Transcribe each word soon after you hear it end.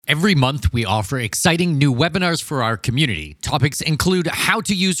Every month, we offer exciting new webinars for our community. Topics include how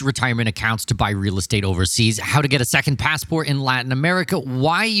to use retirement accounts to buy real estate overseas, how to get a second passport in Latin America,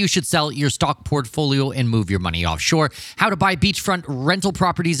 why you should sell your stock portfolio and move your money offshore, how to buy beachfront rental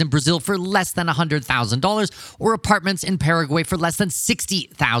properties in Brazil for less than $100,000, or apartments in Paraguay for less than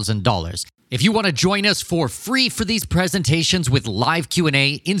 $60,000. If you want to join us for free for these presentations with live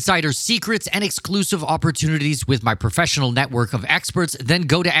Q&A, insider secrets, and exclusive opportunities with my professional network of experts, then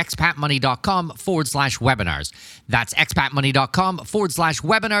go to expatmoney.com/webinars. That's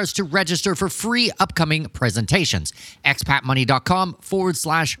expatmoney.com/webinars to register for free upcoming presentations.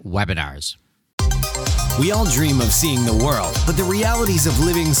 expatmoney.com/webinars. We all dream of seeing the world, but the realities of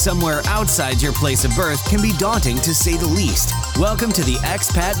living somewhere outside your place of birth can be daunting to say the least. Welcome to the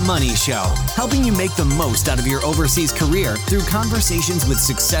Expat Money Show, helping you make the most out of your overseas career through conversations with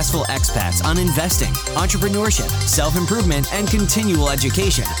successful expats on investing, entrepreneurship, self-improvement, and continual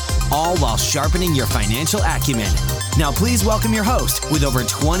education, all while sharpening your financial acumen. Now please welcome your host with over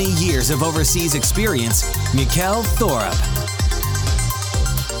 20 years of overseas experience, Mikkel Thorup.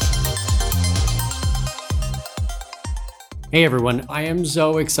 Hey everyone, I am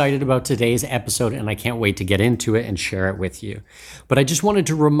so excited about today's episode and I can't wait to get into it and share it with you. But I just wanted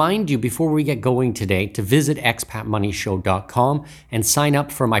to remind you before we get going today to visit expatmoneyshow.com and sign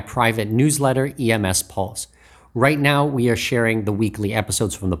up for my private newsletter, EMS Pulse. Right now, we are sharing the weekly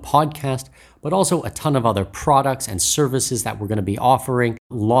episodes from the podcast, but also a ton of other products and services that we're going to be offering,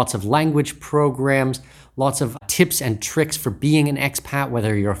 lots of language programs, lots of tips and tricks for being an expat,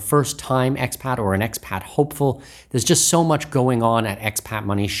 whether you're a first-time expat or an expat hopeful. There's just so much going on at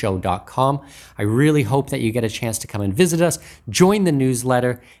expatmoneyshow.com. I really hope that you get a chance to come and visit us, join the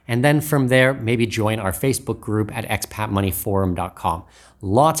newsletter, and then from there, maybe join our Facebook group at expatmoneyforum.com.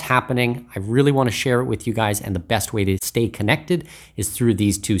 Lots happening. I really want to share it with you guys, and the best way to stay connected is through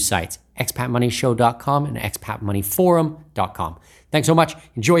these two sites, expatmoneyshow.com and expatmoneyforum.com. Thanks so much.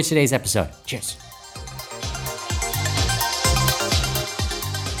 Enjoy today's episode. Cheers.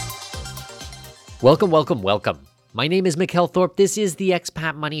 Welcome. My name is Mikkel Thorup. This is the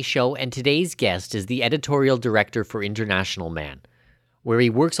Expat Money Show, and today's guest is the editorial director for International Man, where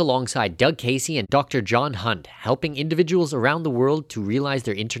he works alongside Doug Casey and Dr. John Hunt, helping individuals around the world to realize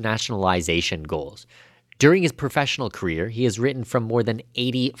their internationalization goals. During his professional career, he has written from more than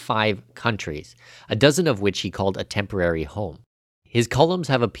 85 countries, a dozen of which he called a temporary home. His columns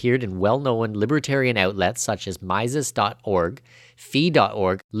have appeared in well-known libertarian outlets such as Mises.org,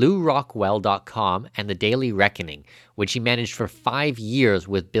 Fee.org, LouRockwell.com, and The Daily Reckoning, which he managed for 5 years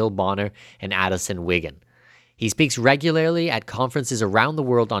with Bill Bonner and Addison Wiggin. He speaks regularly at conferences around the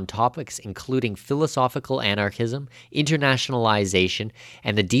world on topics including philosophical anarchism, internationalization,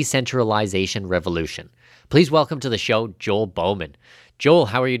 and the decentralization revolution. Please welcome to the show, Joel Bowman. Joel,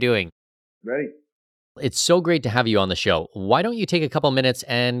 how are you doing? Great. It's so great to have you on the show. Why don't you take a couple minutes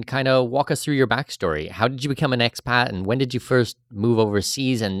and kind of walk us through your backstory? How did you become an expat, and when did you first move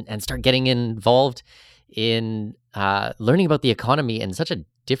overseas and start getting involved in learning about the economy in such a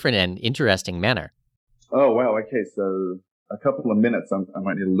different and interesting manner? Oh, wow. Okay. So a couple of minutes. I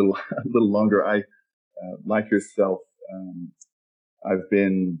might need a little longer. I, like yourself, I've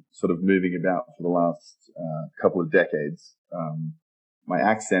been sort of moving about for the last couple of decades. My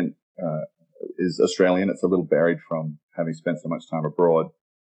accent is Australian. It's a little buried from having spent so much time abroad.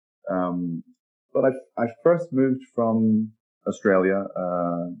 But I first moved from Australia.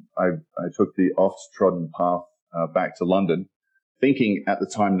 I took the oft-trodden path back to London, thinking at the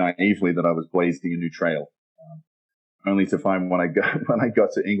time naively that I was blazing a new trail, only to find when I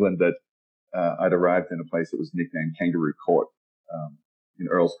got to England that I'd arrived in a place that was nicknamed Kangaroo Court, in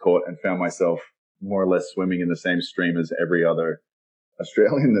Earl's Court, and found myself more or less swimming in the same stream as every other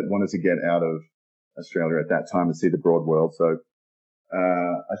Australian that wanted to get out of Australia at that time and see the broad world. So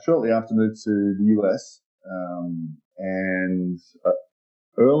I shortly after moved to the US, and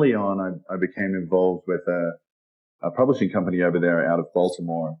early on I became involved with a publishing company over there out of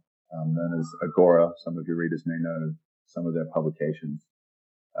Baltimore, known as Agora. Some of your readers may know some of their publications.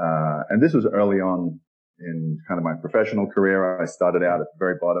 And this was early on in kind of my professional career. I started out at the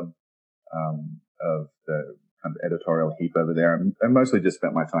very bottom of the kind of editorial heap over there, and mostly just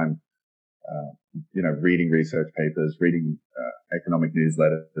spent my time, reading research papers, reading economic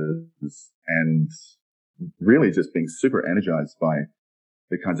newsletters, and really just being super energized by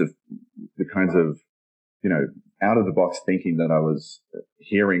the kinds of out of the box thinking that I was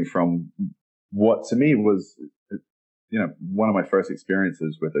hearing from what to me was, one of my first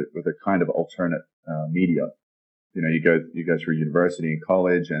experiences with a kind of alternate media. You go through university and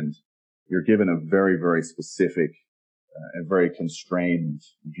college, and you're given a very, very specific a very constrained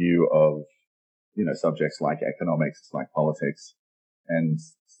view of, subjects like economics, like politics. And,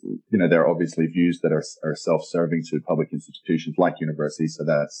 there are obviously views that are self-serving to public institutions like universities. So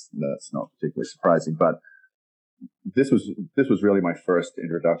that's not particularly surprising. But this was really my first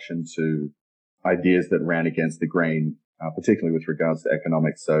introduction to ideas that ran against the grain, particularly with regards to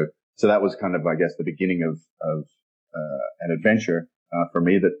economics. So that was kind of, I guess, the beginning of an adventure for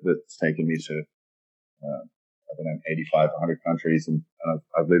me that's taken me to, I don't know, 85, 100 countries, and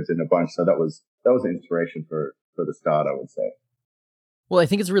I've lived in a bunch. So that was an inspiration for the start, I would say. Well, I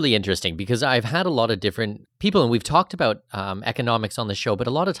think it's really interesting because I've had a lot of different people, and we've talked about economics on the show, but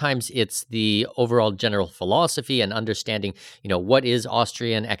a lot of times it's the overall general philosophy and understanding, what is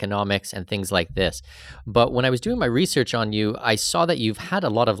Austrian economics and things like this. But when I was doing my research on you, I saw that you've had a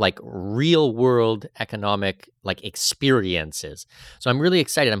lot of like real world economic like experiences. So I'm really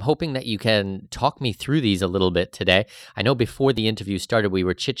excited. I'm hoping that you can talk me through these a little bit today. I know before the interview started, we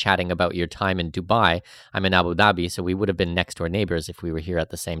were chit-chatting about your time in Dubai. I'm in Abu Dhabi, so we would have been next door neighbors if we were here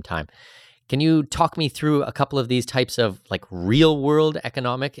at the same time. Can you talk me through a couple of these types of like real world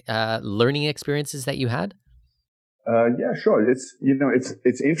economic learning experiences that you had? Yeah, sure.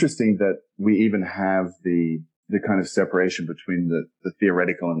 It's interesting that we even have the kind of separation between the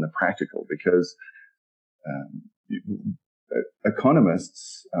theoretical and the practical, because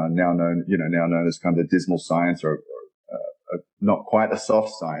economists now known as kind of the dismal science, or not quite a soft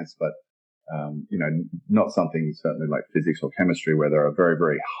science, but not something certainly like physics or chemistry where there are very,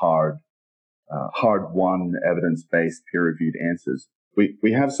 very hard won, evidence-based, peer-reviewed answers.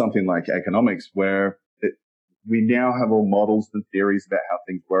 We have something like economics where we now have all models and theories about how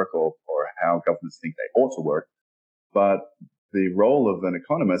things work, or how governments think they ought to work. But the role of an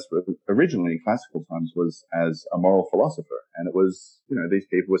economist originally in classical times was as a moral philosopher. And it was, these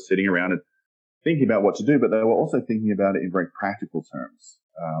people were sitting around and thinking about what to do, but they were also thinking about it in very practical terms.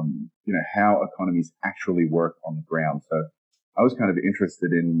 How economies actually work on the ground. So I was kind of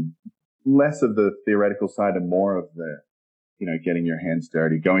interested in less of the theoretical side and more of the, getting your hands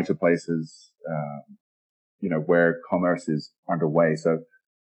dirty, going to places, where commerce is underway. So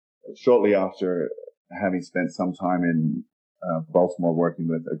shortly after having spent some time in Baltimore working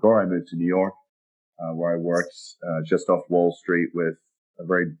with Agora, I moved to New York, where I worked just off Wall Street with a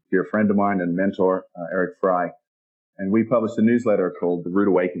very dear friend of mine and mentor, Eric Fry. And we published a newsletter called The Rude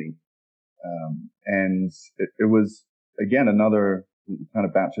Awakening. And it was, again, another kind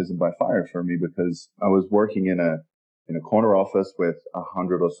of baptism by fire for me, because I was working in a corner office with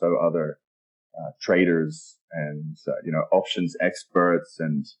 100 or so other traders and, options experts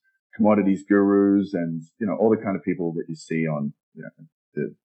and commodities gurus and, all the kind of people that you see on,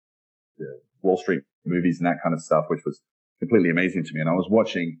 the Wall Street movies and that kind of stuff, which was completely amazing to me. And I was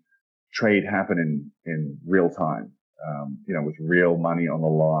watching trade happen in real time, with real money on the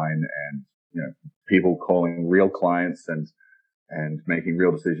line, and, people calling real clients and making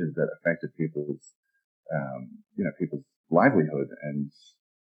real decisions that affected people's livelihood. And,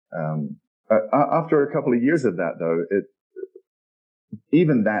 after a couple of years of that, though,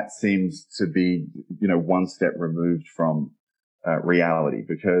 even that seems to be, one step removed from reality,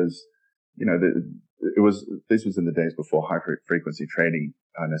 because, this was in the days before high frequency trading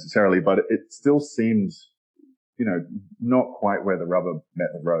necessarily, but it still seems, not quite where the rubber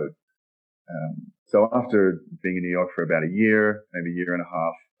met the road. So after being in New York for about a year, maybe a year and a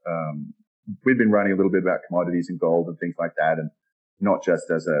half, we'd been writing a little bit about commodities and gold and things like that, and not just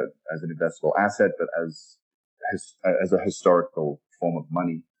as an investable asset, but as a historical form of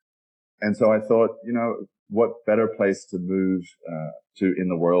money. And so I thought, what better place to move to in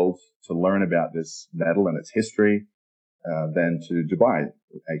the world to learn about this metal and its history than to Dubai,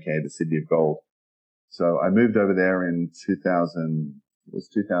 aka the City of Gold. So I moved over there in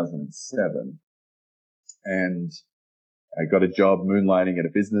 2007, and I got a job moonlighting at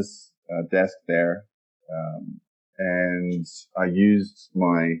a business desk there, and I used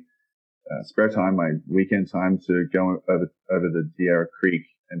my spare time, my weekend time, to go over the Diera Creek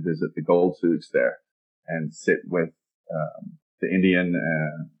and visit the gold souks there and sit with the Indian,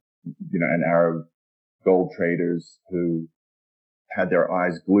 and Arab gold traders who had their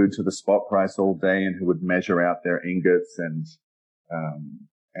eyes glued to the spot price all day, and who would measure out their ingots and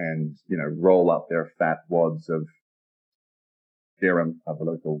roll up their fat wads of dirham, of the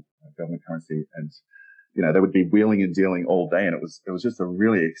local government currency. And, they would be wheeling and dealing all day. And it was just a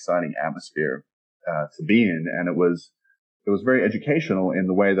really exciting atmosphere to be in. And it was very educational in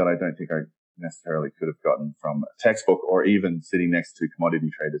the way that I don't think I necessarily could have gotten from a textbook, or even sitting next to commodity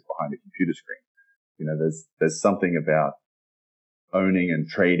traders behind a computer screen. There's something about owning and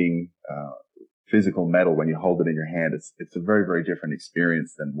trading physical metal when you hold it in your hand. It's a very, very different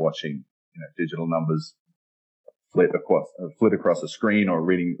experience than watching, digital numbers flit across a screen or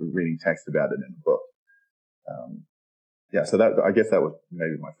reading text about it in a book. So that, I guess that was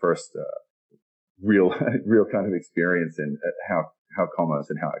maybe my first real real kind of experience in how commerce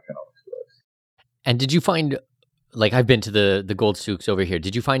and how economics works. And did you find, like, I've been to the gold souks over here,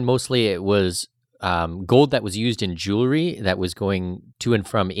 did you find mostly it was gold that was used in jewelry that was going to and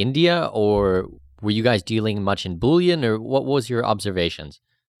from India, or were you guys dealing much in bullion, or what was your observations?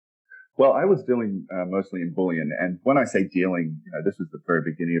 Well, I was dealing mostly in bullion, and when I say dealing, this was the very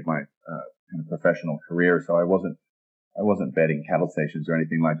beginning of my kind of professional career, so I wasn't betting cattle stations or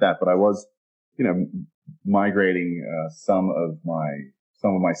anything like that, but I was, migrating some of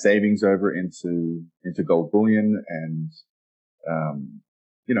my savings over into gold bullion, and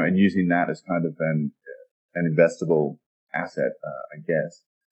and using that as kind of an investable asset, I guess.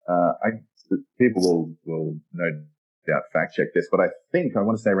 People will no doubt fact check this, but I think I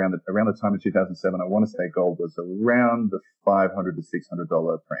want to say around the time of 2007, I want to say gold was around the $500 to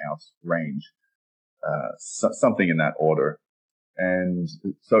 $600 per ounce range, something in that order. And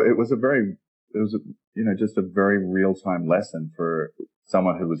so it was just a very real time lesson for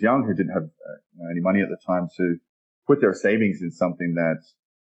someone who was young, who didn't have any money at the time, to put their savings in something that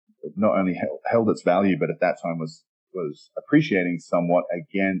not only held its value, but at that time was appreciating somewhat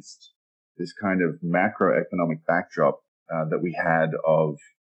against this kind of macroeconomic backdrop that we had of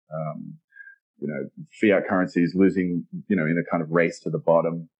fiat currencies losing, in a kind of race to the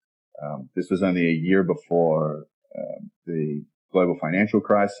bottom. This was only a year before the global financial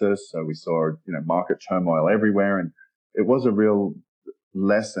crisis, so we saw market turmoil everywhere, and it was a real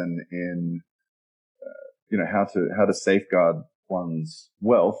lesson in how to safeguard one's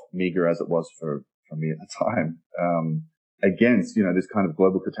wealth, meager as it was for me at the time, against this kind of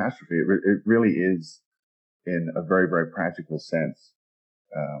global catastrophe. It really is, in a very, very practical sense,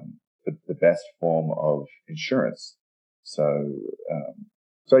 the best form of insurance. So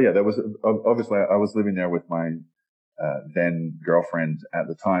there was obviously I was living there with my then girlfriend at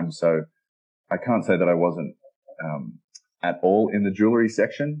the time, so I can't say that I wasn't at all in the jewelry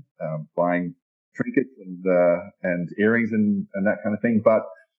section, buying trinkets and earrings and that kind of thing. But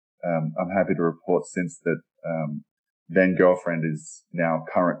I'm happy to report since that then girlfriend is now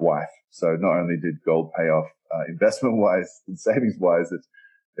current wife. So not only did gold pay off investment wise and savings wise,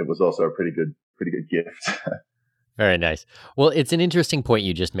 it was also a pretty good gift. Very nice. Well, it's an interesting point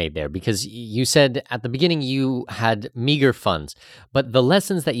you just made there, because you said at the beginning you had meager funds, but the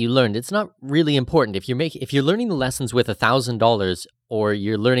lessons that you learned, it's not really important. If you're learning the lessons with $1,000 or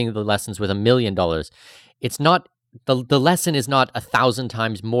you're learning the lessons with $1 million, it's not the lesson is not 1,000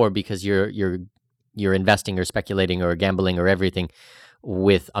 times more because you're investing or speculating or gambling or everything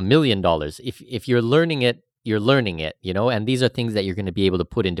with $1 million. If you're learning it, you're learning it, and these are things that you're going to be able to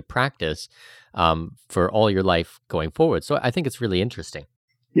put into practice for all your life going forward. So I think it's really interesting.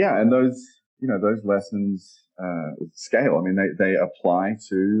 Yeah, and those lessons scale. I mean, they apply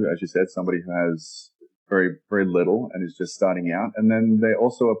to, as you said, somebody who has very, very little and is just starting out, and then they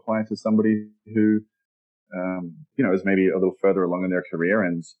also apply to somebody who is maybe a little further along in their career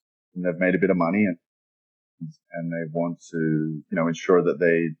and they've made a bit of money and they want to ensure that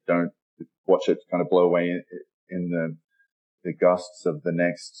they don't watch it kind of blow away in the gusts of the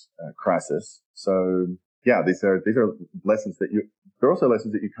next crisis. So yeah, these are lessons they're also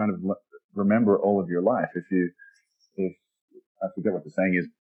lessons that you kind of remember all of your life. If I forget what the saying is,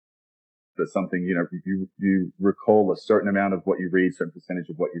 but something, you recall a certain amount of what you read, certain percentage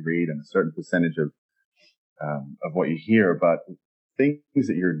of what you read, and a certain percentage of what you hear, but things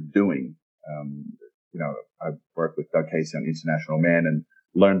that you're doing. I've worked with Doug Casey on International Man, and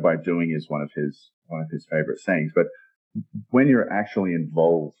learn by doing is one of his favorite sayings. But when you're actually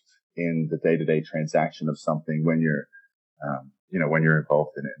involved in the day-to-day transaction of something, when you're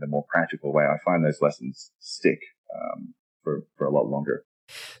involved in it in a more practical way, I find those lessons stick for a lot longer.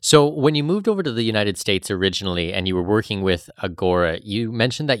 So when you moved over to the United States originally and you were working with Agora, you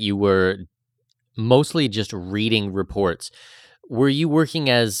mentioned that you were mostly just reading reports. Were you working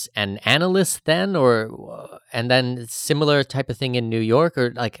as an analyst then, and then similar type of thing in New York,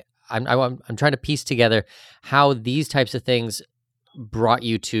 or like I'm trying to piece together how these types of things brought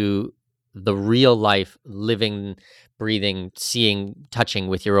you to the real life, living, breathing, seeing, touching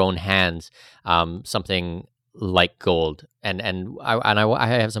with your own hands, something like gold. And I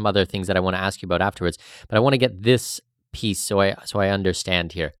have some other things that I want to ask you about afterwards, but I want to get this piece so I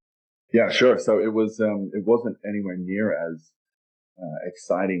understand here. Yeah, sure. So it wasn't anywhere near as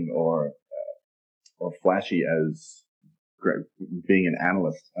exciting or flashy as being an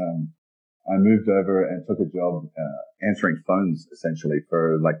analyst. I moved over and took a job answering phones, essentially,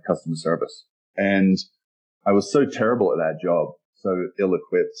 for like customer service. And I was so terrible at that job, so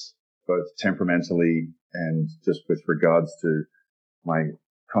ill-equipped, both temperamentally and just with regards to my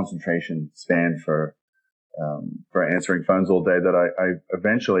concentration span for answering phones all day, that I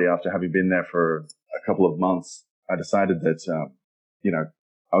eventually, after having been there for a couple of months, I decided that,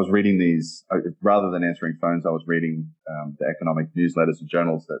 I was reading these, rather than answering phones, I was reading the economic newsletters and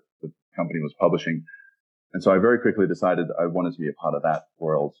journals that the company was publishing. And so I very quickly decided I wanted to be a part of that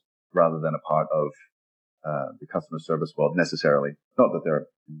world rather than a part of the customer service world necessarily. Not that they're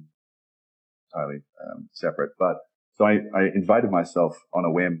entirely separate, but so I invited myself on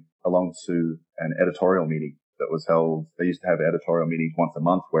a whim along to an editorial meeting that was held. They used to have editorial meetings once a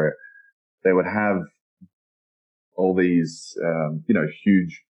month where they would have all these,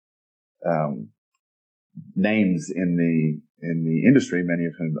 huge names in the industry, many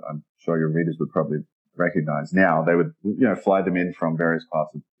of whom I'm sure your readers would probably recognize now. They would, fly them in from various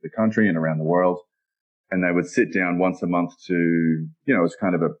parts of the country and around the world. And they would sit down once a month to, it's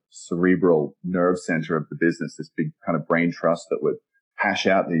kind of a cerebral nerve center of the business, this big kind of brain trust that would hash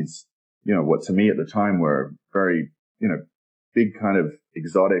out these, what to me at the time were very, big kind of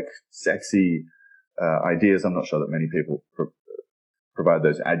exotic, sexy ideas. I'm not sure that many people provide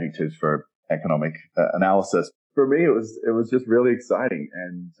those adjectives for economic analysis. For me, it was just really exciting.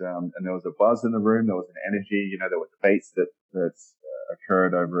 And there was a buzz in the room. There was an energy, there were debates that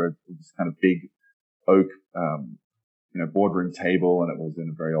occurred over this kind of big oak, boardroom table, and it was in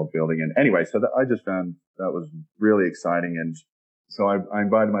a very old building. And anyway, so I just found that was really exciting. And so I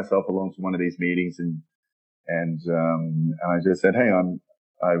invited myself along to one of these meetings, and I just said, hey,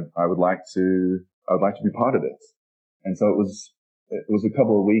 I would like to be part of this. And so it was a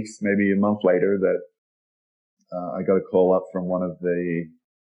couple of weeks, maybe a month later, that I got a call up from one of the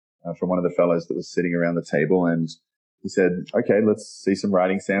fellows that was sitting around the table, and he said, okay, let's see some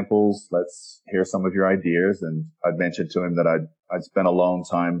writing samples. Let's hear some of your ideas. And I'd mentioned to him that I'd spent a long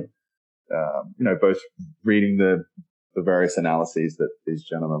time, both reading the various analyses that these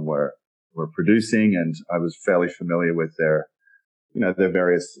gentlemen were producing. And I was fairly familiar with their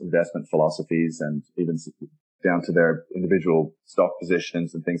various investment philosophies and even down to their individual stock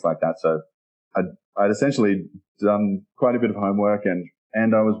positions and things like that. So I'd essentially done quite a bit of homework,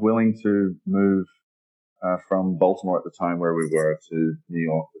 and I was willing to move from Baltimore at the time where we were to New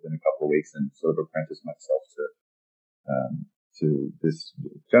York within a couple of weeks and sort of apprentice myself to this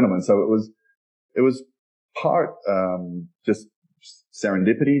gentleman. So it was part just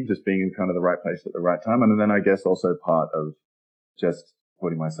serendipity, just being in kind of the right place at the right time, and then I guess also part of just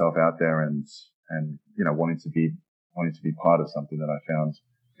putting myself out there and wanting to be part of something that I found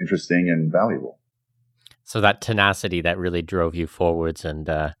interesting and valuable. So that tenacity that really drove you forwards, and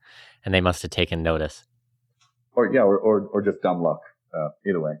they must have taken notice. Or just dumb luck.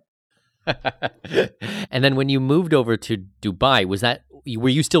 Either way. And then when you moved over to Dubai, were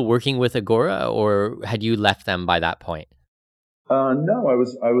you still working with Agora, or had you left them by that point? No, I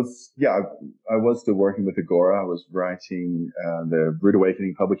was still working with Agora. I was writing the Rude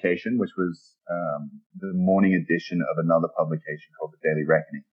Awakening publication, which was the morning edition of another publication called The Daily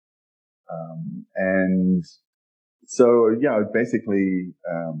Reckoning. And so, basically,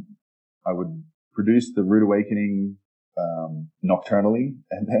 I would produce the Rude Awakening nocturnally,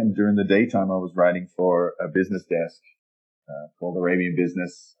 and then during the daytime I was writing for a business desk called Arabian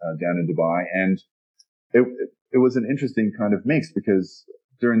Business down in Dubai. And it was an interesting kind of mix, because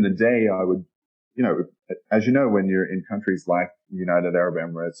during the day I would, as you know, when you're in countries like the United Arab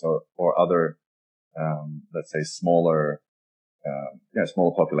Emirates or other, let's say smaller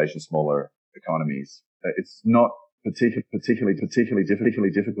population, smaller economies, it's not particularly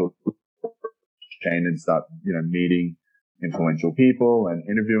difficult to chain and start, meeting influential people and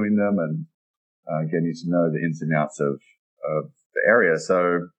interviewing them and getting to know the ins and outs of the area.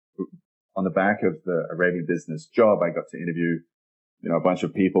 So on the back of the Arabian Business job, I got to interview, a bunch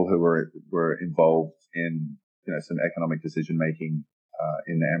of people who were involved in, some economic decision making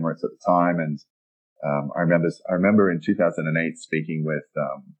in the Emirates at the time. And I remember in 2008 speaking with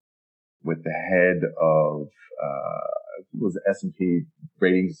the head of was the S&P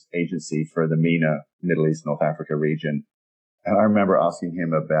ratings agency for the MENA, Middle East, North Africa region. And I remember asking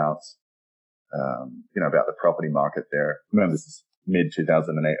him about, about the property market there. Remember, this is mid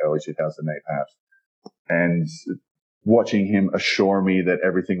 2008, early 2008, perhaps. And watching him assure me that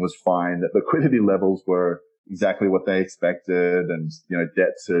everything was fine, that liquidity levels were exactly what they expected, and,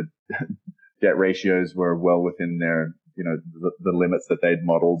 debt ratios were well within their, the limits that they'd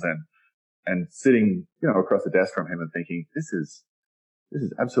modeled, and sitting, across the desk from him and thinking, this is this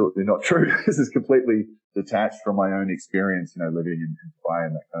is absolutely not true. This is completely detached from my own experience, living in Dubai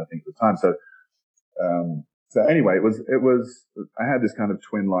and that kind of thing at the time. So anyway, I had this kind of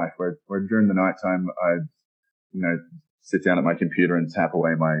twin life where during the nighttime, I'd, sit down at my computer and tap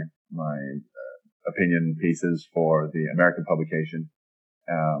away my opinion pieces for the American publication,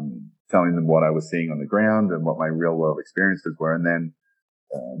 telling them what I was seeing on the ground and what my real world experiences were. And then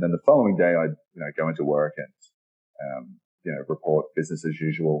the following day I'd, go into work and, report business as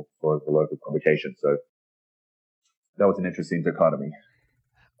usual for the local publication. So that was an interesting dichotomy.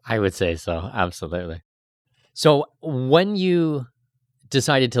 I would say so. Absolutely. So when you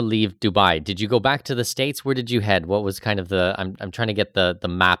decided to leave Dubai, did you go back to the States? Where did you head? What was kind of I'm trying to get the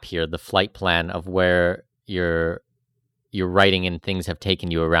map here, the flight plan of where your writing and things have taken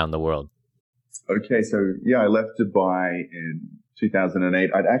you around the world. Okay. So I left Dubai in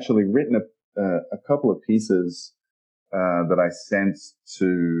 2008. I'd actually written a couple of pieces, that I sent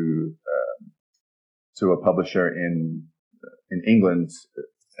to a publisher in England.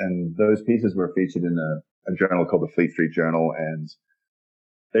 And those pieces were featured in a journal called the Fleet Street Journal, and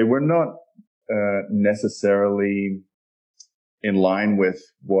they were not necessarily in line with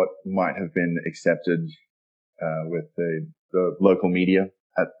what might have been accepted with the local media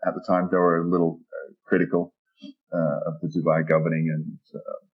at the time. They were a little critical of the Dubai governing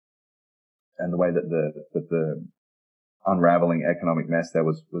and the way that the unraveling economic mess there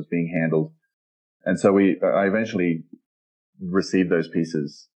was being handled. And so I eventually received those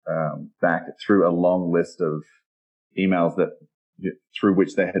pieces back through a long list of emails through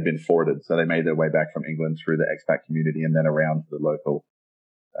which they had been forwarded. So they made their way back from England through the expat community and then around to the local,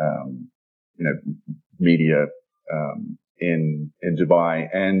 media in Dubai.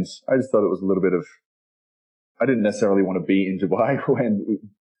 And I just thought it was a little bit of, I didn't necessarily want to be in Dubai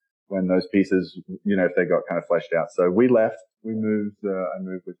when those pieces, if they got kind of fleshed out. So we left. We moved. I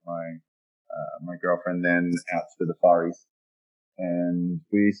moved with my girlfriend then out to the Far East. And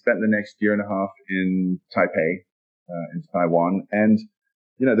we spent the next year and a half in Taipei, in Taiwan. And,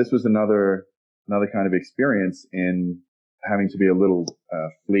 this was another kind of experience in having to be a little,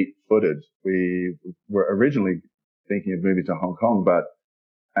 fleet-footed. We were originally thinking of moving to Hong Kong, but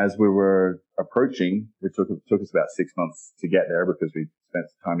as we were approaching, it took us about 6 months to get there because we spent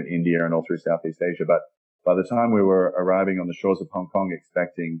time in India and all through Southeast Asia. But by the time we were arriving on the shores of Hong Kong,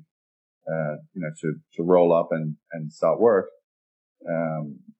 expecting, to roll up and start work,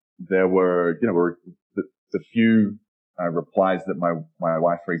 there were, the few replies that my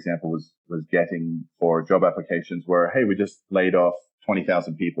wife, for example, was getting for job applications were, hey, we just laid off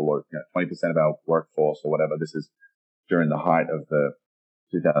 20,000 people or 20% of our workforce or whatever. This is during the height of the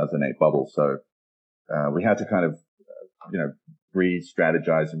 2008 bubble. So we had to kind of,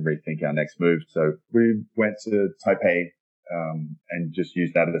 re-strategize and rethink our next move. So we went to Taipei and just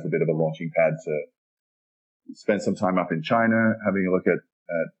used that as a bit of a launching pad to spend some time up in China, having a look at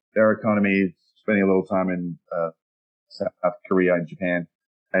their economy, spending a little time in South Korea and Japan,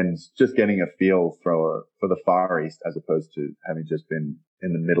 and just getting a feel for the Far East as opposed to having just been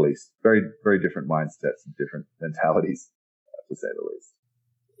in the Middle East. Very, very different mindsets and different mentalities, to say the least.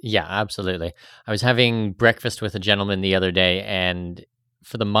 Yeah, absolutely. I was having breakfast with a gentleman the other day, and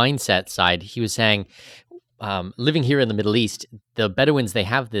for the mindset side, he was saying, living here in the Middle East, the Bedouins, they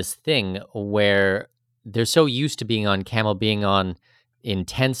have this thing where they're so used to being on camel, being on in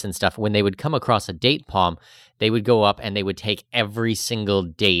tents and stuff. When they would come across a date palm, they would go up and they would take every single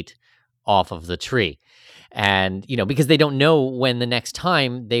date off of the tree. And, because they don't know when the next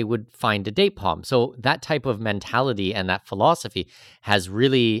time they would find a date palm. So that type of mentality and that philosophy has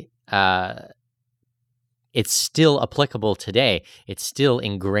really, it's still applicable today. It's still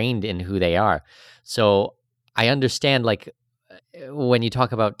ingrained in who they are. So I understand, when you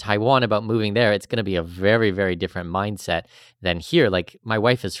talk about Taiwan, about moving there, it's going to be a very, very different mindset than here. Like, my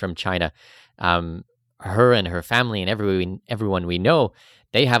wife is from China. Her and her family and everyone we know,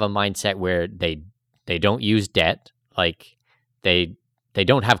 they have a mindset where they don't use debt. Like, they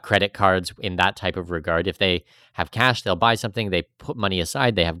don't have credit cards in that type of regard. If they have cash, they'll buy something. They put money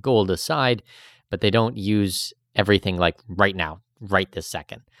aside. They have gold aside, but they don't use everything like right now, right this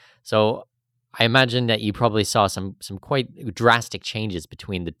second. So I imagine that you probably saw some quite drastic changes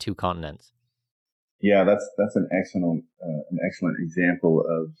between the two continents. Yeah, that's an excellent example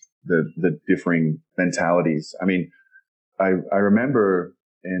of the differing mentalities. I mean, I remember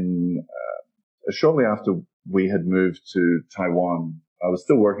shortly after we had moved to Taiwan, I was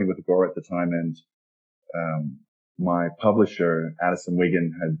still working with Agora at the time, and my publisher, Addison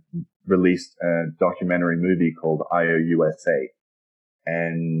Wigan, had released a documentary movie called IOUSA.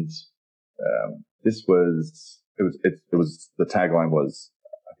 And this was it was the tagline was,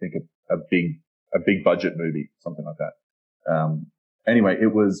 I think, a big budget movie, something like that. Anyway,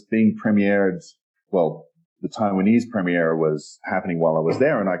 it was being premiered. Well, the Taiwanese premiere was happening while I was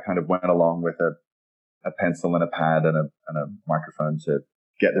there, and I kind of went along with a pencil and a pad and a microphone to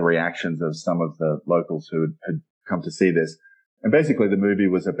get the reactions of some of the locals who had come to see this. And basically the movie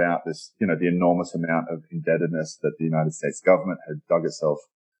was about this, the enormous amount of indebtedness that the United States government had dug itself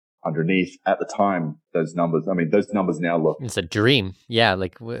underneath. At the time, those numbers now look... It's a dream. Yeah.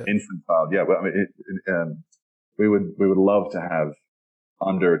 Infantile. Yeah. Well, I mean, we would love to have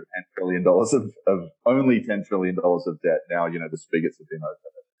under $10 trillion of only $10 trillion of debt. Now, the spigots have been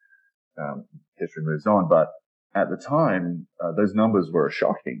opened. History moves on, but at the time, those numbers were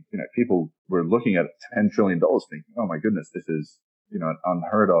shocking. People were looking at $10 trillion thinking, oh my goodness, this is, an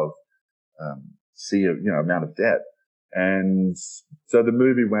unheard of, sea of, amount of debt. And so the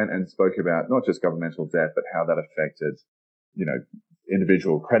movie went and spoke about not just governmental debt, but how that affected,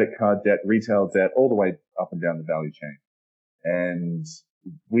 individual credit card debt, retail debt, all the way up and down the value chain. And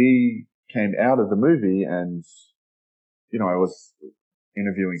we came out of the movie and, I was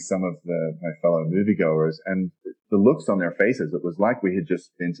interviewing some of my fellow moviegoers, and the looks on their faces, it was like we had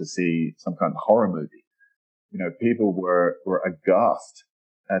just been to see some kind of horror movie. People were aghast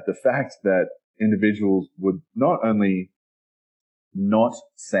at the fact that individuals would not only not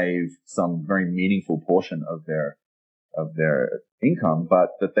save some very meaningful portion of their income, but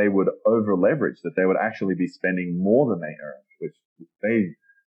that they would over leverage, that they would actually be spending more than they earned, which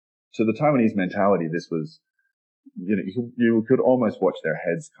to the Taiwanese mentality, this was, you could almost watch their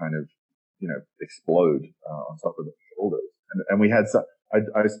heads kind of, explode on top of their shoulders. And we had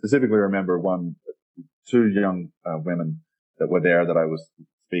I specifically remember two young women that were there that I was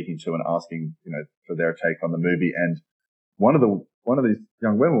speaking to and asking, for their take on the movie. And one of these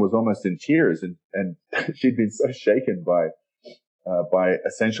young women was almost in tears, and she'd been so shaken by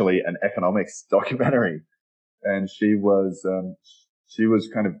essentially an economics documentary, and she was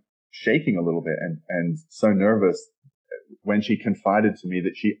kind of shaking a little bit and so nervous when she confided to me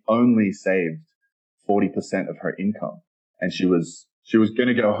that she only saved 40% of her income, and she was going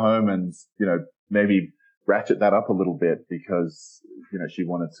to go home and maybe ratchet that up a little bit because she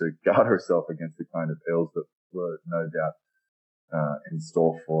wanted to guard herself against the kind of ills that were no doubt in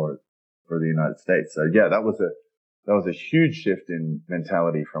store for the United States. So yeah, that was a huge shift in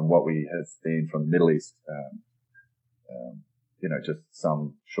mentality from what we had seen from the Middle East, just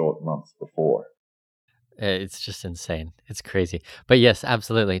some short months before. It's just insane. It's crazy. But yes,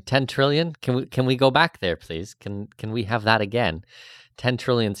 absolutely. 10 trillion. Can we go back there, please? Can we have that again? 10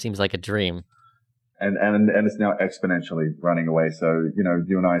 trillion seems like a dream. And it's now exponentially running away. So,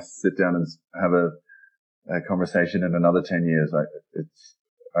 you and I sit down and have a conversation in another 10 years.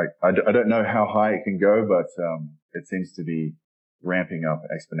 I don't know how high it can go, but it seems to be ramping up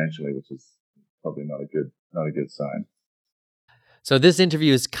exponentially, which is probably not a good sign. So this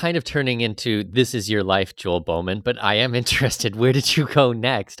interview is kind of turning into This Is Your Life, Joel Bowman, but I am interested. Where did you go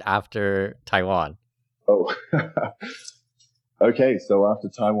next after Taiwan? Oh, okay. So after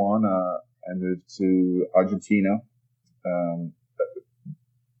Taiwan, I moved to Argentina. I'm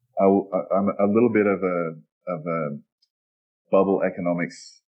a little bit of a bubble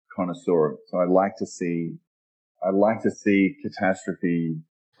economics connoisseur. So I like to see catastrophe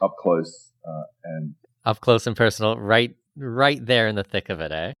up close and personal, right there in the thick of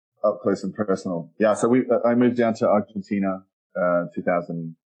it, eh? Up close and personal. Yeah. So I moved down to Argentina,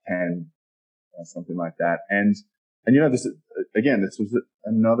 2010, something like that. And this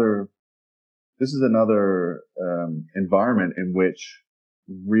is another environment in which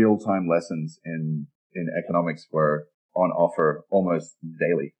real-time lessons in economics were on offer almost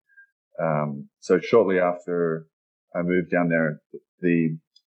daily. So shortly after I moved down there, the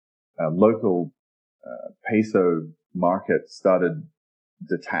local peso market started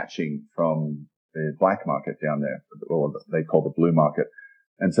detaching from the black market down there, or they call the blue market.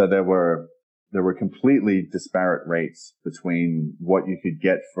 And so there were completely disparate rates between what you could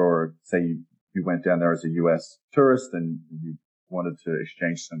get for, say, you went down there as a U.S. tourist and you wanted to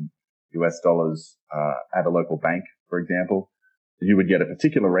exchange some U.S. dollars at a local bank, for example. You would get a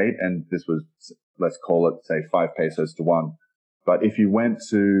particular rate, and this was, let's call it, say, 5 pesos to 1. But if you went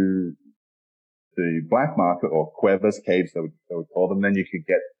to the black market, or cuevas, caves, they would call them, then you could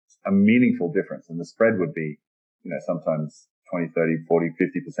get a meaningful difference. And the spread would be, sometimes 20, 30, 40,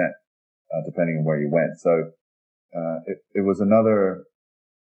 50%, depending on where you went. So,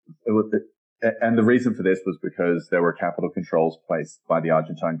 and the reason for this was because there were capital controls placed by the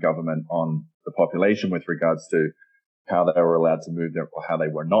Argentine government on the population with regards to how they were allowed to move or how they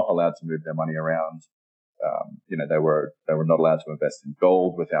were not allowed to move their money around, they were not allowed to invest in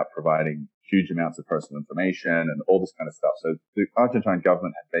gold without providing huge amounts of personal information and all this kind of stuff. So the Argentine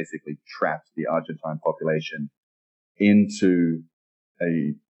government had basically trapped the Argentine population into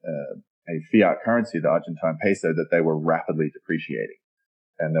a fiat currency, the Argentine peso, that they were rapidly depreciating.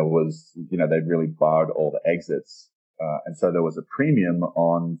 And there was, they'd really barred all the exits. And so there was a premium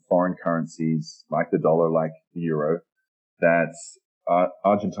on foreign currencies like the dollar, like the euro, that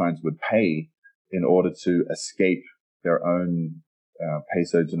Argentines would pay in order to escape their own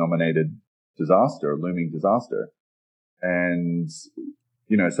peso-denominated looming disaster. And,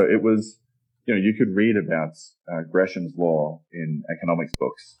 so it was, you could read about Gresham's law in economics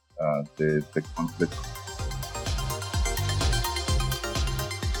books.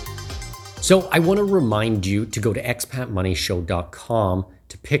 So I want to remind you to go to expatmoneyshow.com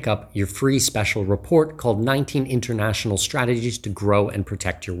to pick up your free special report called 19 International Strategies to Grow and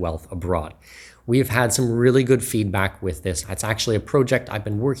Protect Your Wealth Abroad. We have had some really good feedback with this. It's actually a project I've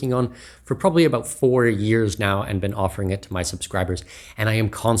been working on for probably about 4 years now and been offering it to my subscribers. And I am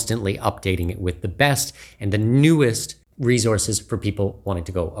constantly updating it with the best and the newest resources for people wanting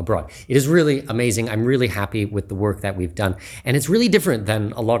to go abroad. It is really amazing. I'm really happy with the work that we've done. And it's really different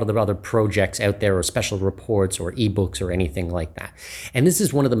than a lot of the other projects out there or special reports or ebooks or anything like that. And this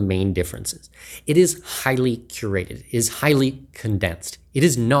is one of the main differences. It is highly curated. It is highly condensed. It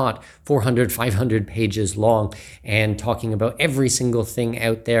is not 400, 500 pages long and talking about every single thing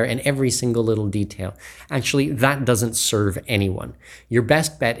out there and every single little detail. Actually, that doesn't serve anyone. Your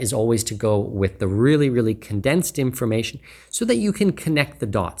best bet is always to go with the really, really condensed information so that you can connect the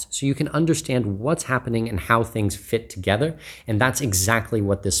dots, so you can understand what's happening and how things fit together. And that's exactly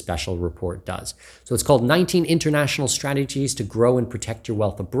what this special report does. So it's called 19 International Strategies to Grow and Protect Your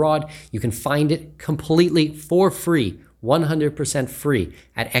Wealth Abroad. You can find it completely for free, 100% free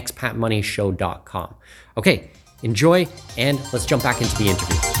at expatmoneyshow.com. Okay, enjoy, and let's jump back into the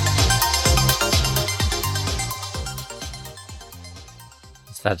interview.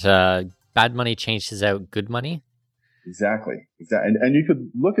 Is that bad money changes out good money? Exactly. And you could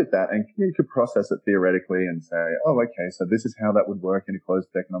look at that and you could process it theoretically and say, oh, okay, so this is how that would work in a closed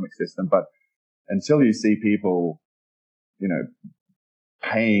economic system. But until you see people,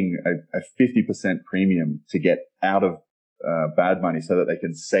 paying a 50% premium to get out of bad money so that they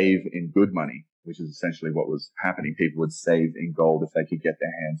can save in good money, which is essentially what was happening. People would save in gold if they could get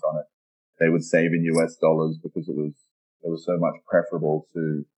their hands on it. They would save in US dollars because it was so much preferable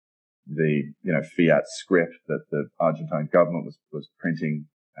to the fiat script that the Argentine government was printing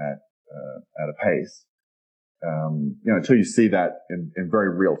at a pace. Until you see that in very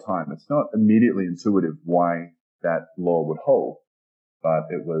real time, it's not immediately intuitive why that law would hold.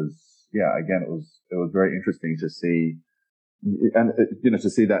 But it was, again, it was very interesting to see. And, to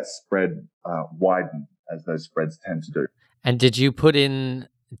see that spread widen as those spreads tend to do. And did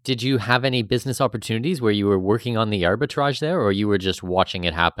you have any business opportunities where you were working on the arbitrage there, or you were just watching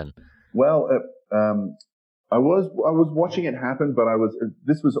it happen? Well, I was watching it happen, but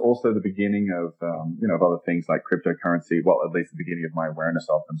this was also the beginning of, of other things like cryptocurrency. Well, at least the beginning of my awareness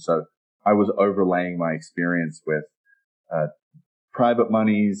of them. So I was overlaying my experience with, private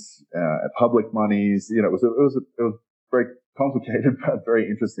monies, public monies. It was very complicated, but very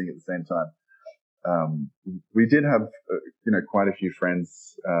interesting at the same time. We did have, quite a few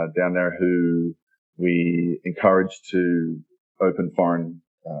friends down there who we encouraged to open foreign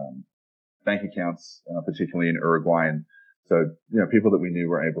bank accounts, particularly in Uruguay. And so, people that we knew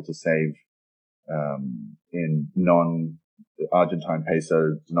were able to save in non-Argentine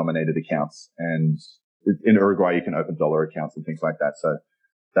peso denominated accounts. And in Uruguay, you can open dollar accounts and things like that. So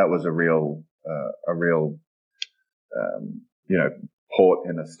that was a real port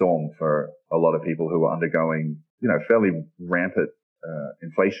in a storm for a lot of people who were undergoing, fairly rampant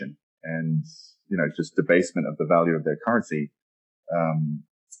inflation and, just debasement of the value of their currency.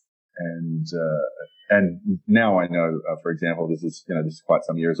 And now I know, for example, this is quite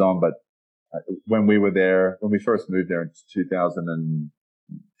some years on, but when we first moved there in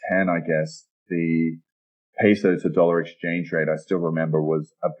 2010, I guess, the peso to dollar exchange rate, I still remember,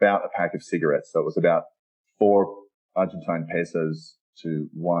 was about a pack of cigarettes. So it was about 4 Argentine pesos to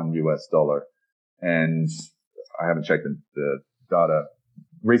 $1 US. And I haven't checked the data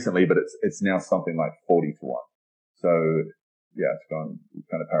recently, but it's now something like 40 to 1. So yeah, it's gone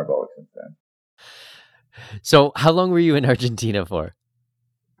kind of parabolic since then. So how long were you in Argentina for?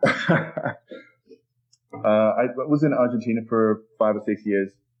 I was in Argentina for 5 or 6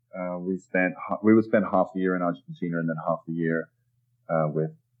 years. We would spend half the year in Argentina and then half the year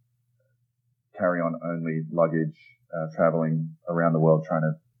with carry-on only luggage, traveling around the world, trying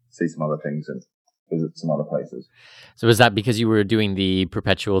to see some other things. And visit some other places. So is that because you were doing the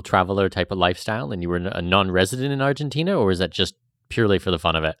perpetual traveler type of lifestyle and you were a non-resident in Argentina, or is that just purely for the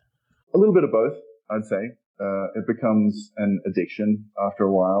fun of it? A little bit of both, I'd say. It becomes an addiction after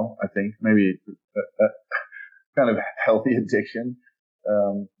a while, I think. Maybe a kind of healthy addiction.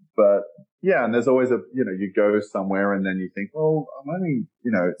 But yeah, and there's always you go somewhere and then you think, well, I'm only,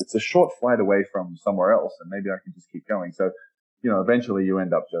 it's a short flight away from somewhere else and maybe I can just keep going. So, eventually you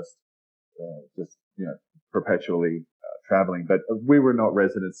end up just perpetually traveling. But we were not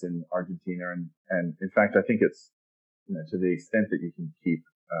residents in Argentina. And in fact, I think it's, to the extent that you can keep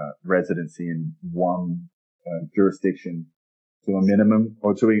residency in one jurisdiction to a minimum,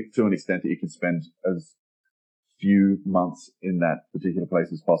 or to an extent that you can spend as few months in that particular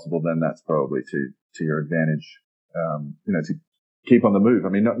place as possible, then that's probably to your advantage. To keep on the move. I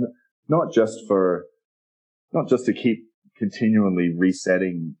mean, not just to keep continually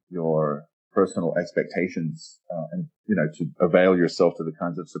resetting your personal expectations, and to avail yourself to the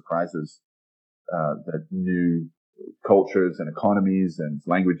kinds of surprises that new cultures and economies and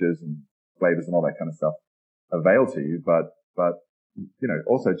languages and flavors and all that kind of stuff avail to you, but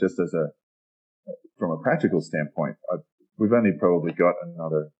also just from a practical standpoint, we've only probably got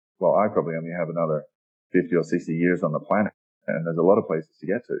I probably only have another 50 or 60 years on the planet, and there's a lot of places to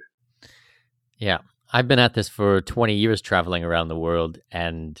get to. Yeah. I've been at this for 20 years traveling around the world,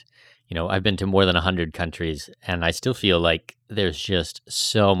 and I've been to more than 100 countries, and I still feel like there's just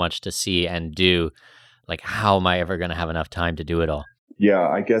so much to see and do. Like, how am I ever going to have enough time to do it all? Yeah,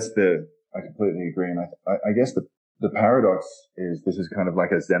 I completely agree. And I guess the paradox is, this is kind of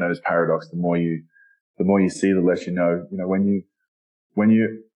like a Zeno's paradox. The more you see, the less you know. When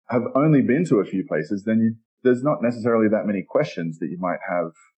you have only been to a few places, then there's not necessarily that many questions that you might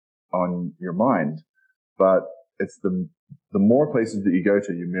have on your mind. But it's the more places that you go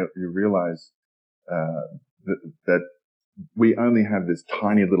to, you realize that we only have this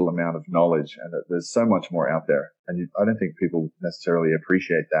tiny little amount of knowledge, and that there's so much more out there. And I don't think people necessarily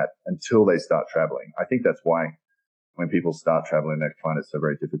appreciate that until they start traveling. I think that's why when people start traveling, they find it so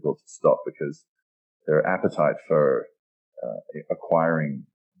very difficult to stop, because their appetite for acquiring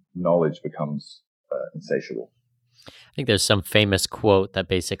knowledge becomes insatiable. I think there's some famous quote that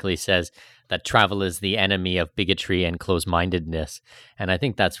basically says that travel is the enemy of bigotry and closed-mindedness. And I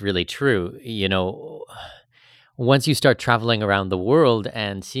think that's really true. Once you start traveling around the world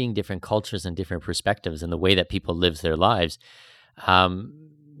and seeing different cultures and different perspectives and the way that people live their lives,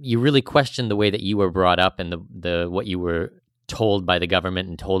 you really question the way that you were brought up and the what you were told by the government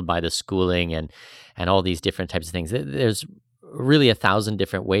and told by the schooling and all these different types of things. There's really 1,000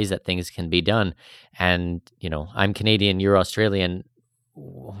 different ways that things can be done. And, I'm Canadian, you're Australian.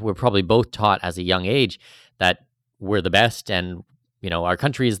 We're probably both taught as a young age that we're the best, and, our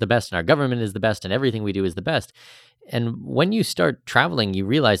country is the best, and our government is the best, and everything we do is the best. And when you start traveling, you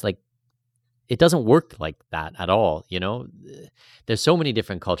realize, like, it doesn't work like that at all. There's so many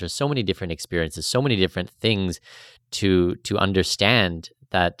different cultures, so many different experiences, so many different things to understand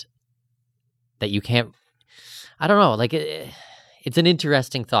that you can't. I don't know. Like, it's an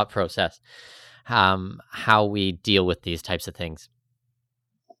interesting thought process, how we deal with these types of things.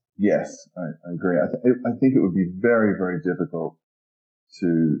 Yes, I agree. I think it would be very, very difficult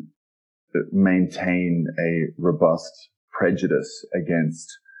to maintain a robust prejudice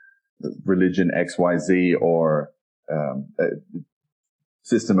against religion XYZ, or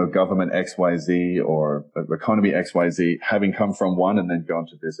system of government XYZ, or economy XYZ, having come from one and then gone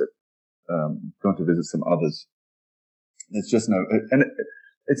to visit some others. It's just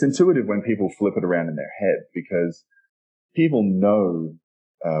it's intuitive when people flip it around in their head, because people know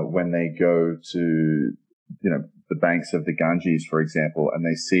when they go to, the banks of the Ganges, for example, and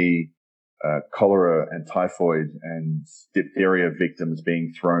they see cholera and typhoid and diphtheria victims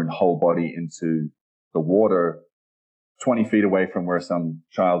being thrown whole body into the water 20 feet away from where some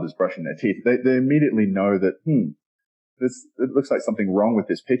child is brushing their teeth. They immediately know that, it looks like something wrong with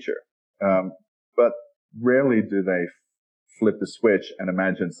this picture. But rarely do they flip the switch and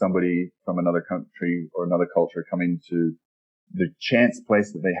imagine somebody from another country or another culture coming to the chance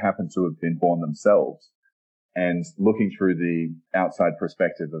place that they happen to have been born themselves, and looking through the outside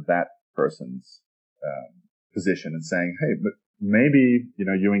perspective of that person's position and saying, hey, but maybe,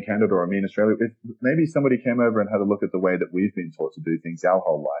 you in Canada or me in Australia, if maybe somebody came over and had a look at the way that we've been taught to do things our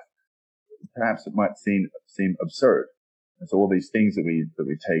whole life, perhaps it might seem absurd. And so all these things that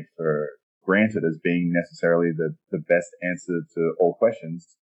we take for granted as being necessarily the best answer to all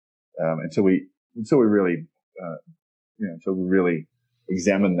questions, until we really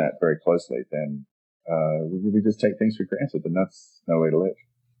examine that very closely, then we just take things for granted, and that's no way to live.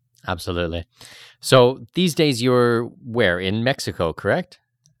 Absolutely. So these days you're where? In Mexico, correct?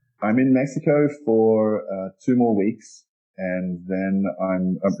 I'm in Mexico for 2 more weeks, and then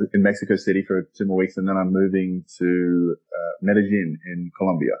I'm in Mexico City for 2 more weeks, and then I'm moving to Medellin in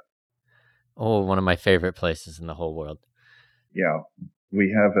Colombia. Oh, one of my favorite places in the whole world. Yeah,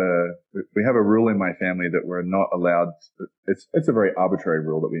 we have a rule in my family that we're not allowed. It's a very arbitrary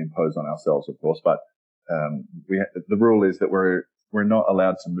rule that we impose on ourselves, of course, but the rule is that we're not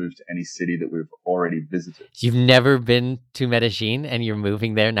allowed to move to any city that we've already visited. You've never been to Medellin and you're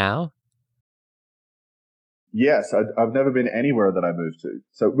moving there now? Yes, I've never been anywhere that I moved to.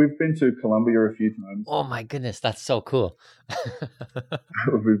 So we've been to Colombia a few times. Oh my goodness, that's so cool.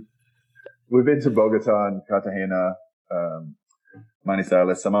 we've, we've been to Bogota and Cartagena, um,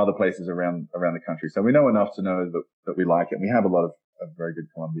 Manizales, some other places around the country. So we know enough to know that we like it. And we have a lot of very good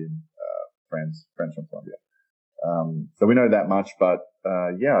Colombian friends from Colombia. So we know that much, but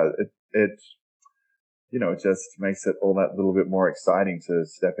yeah, it it just makes it all that little bit more exciting to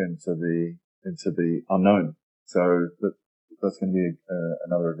step into the unknown. So that's going to be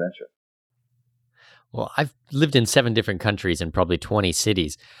another adventure. Well, I've lived in 7 different countries and probably 20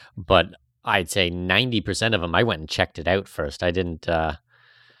 cities, but I'd say 90% of them I went and checked it out first. I didn't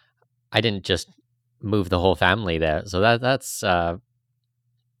just move the whole family there. So that's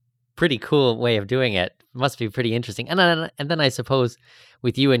pretty cool way of doing it. Must be pretty interesting. And then I suppose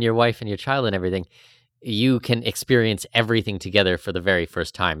with you and your wife and your child and everything, you can experience everything together for the very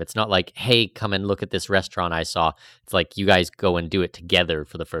first time. It's not like, hey, come and look at this restaurant I saw. It's like you guys go and do it together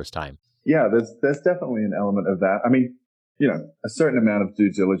for the first time. Yeah, there's definitely an element of that. I mean, a certain amount of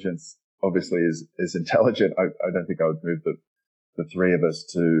due diligence obviously is intelligent. I don't think I would move the three of us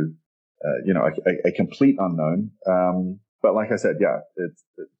to a complete unknown. But like I said, yeah, it's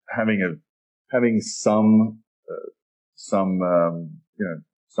having some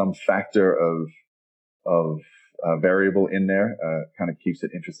factor of variable in there kind of keeps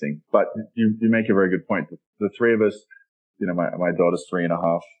it interesting. But you make a very good point. The three of us, my daughter's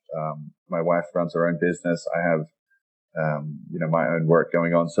 3.5. My wife runs her own business. I have my own work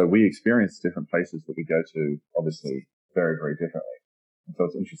going on. So we experience different places that we go to, obviously very, very differently. And so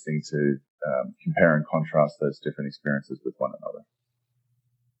it's interesting to compare and contrast those different experiences with one another.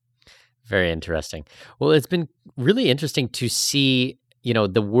 Very interesting. Well, it's been really interesting to see,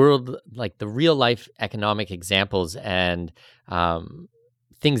 the world, like the real life economic examples and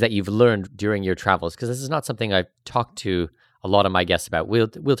things that you've learned during your travels. Because this is not something I've talked to a lot of my guests about.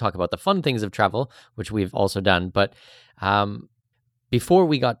 We'll talk about the fun things of travel, which we've also done. But before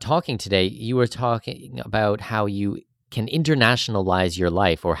we got talking today, you were talking about how you can internationalize your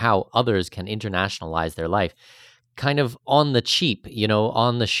life, or how others can internationalize their life, kind of on the cheap,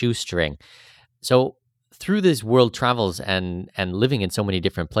 on the shoestring. So through these world travels and living in so many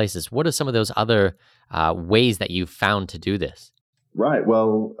different places, what are some of those other ways that you've found to do this? Right.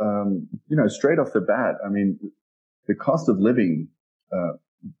 Well, straight off the bat, I mean, the cost of living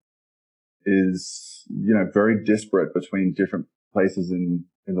is very disparate between different places in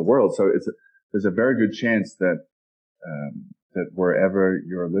the world. So there's a very good chance that wherever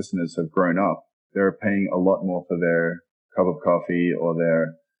your listeners have grown up, they're paying a lot more for their cup of coffee or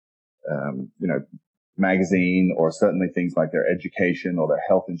their magazine, or certainly things like their education or their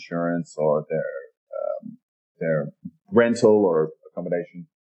health insurance or their rental or accommodation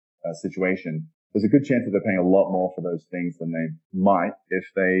situation. There's a good chance that they're paying a lot more for those things than they might if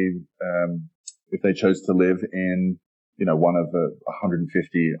they chose to live in one of the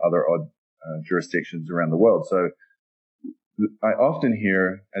 150 other odd jurisdictions around the world. So I often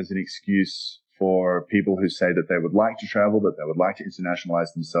hear as an excuse for people who say that they would like to travel, that they would like to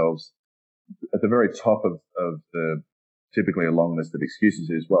internationalize themselves, at the very top of the typically a long list of excuses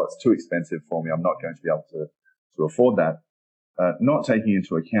is, well, it's too expensive for me. I'm not going to be able to afford that. Not taking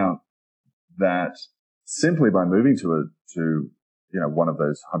into account that simply by moving to one of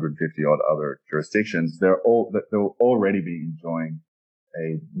those 150 odd other jurisdictions, they'll already be enjoying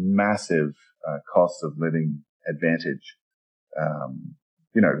a massive cost of living advantage.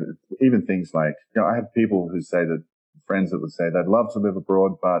 Even things like, I have people who say that, friends that would say they'd love to live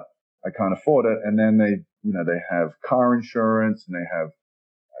abroad, but I can't afford it. And then they have car insurance and they have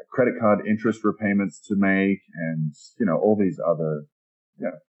credit card interest repayments to make, and, all these other,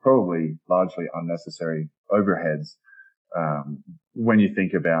 probably largely unnecessary overheads. When you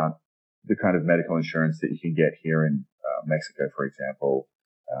think about the kind of medical insurance that you can get here in Mexico, for example,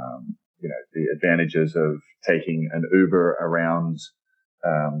 the advantages of taking an Uber around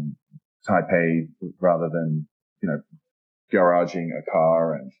Taipei rather than, garaging a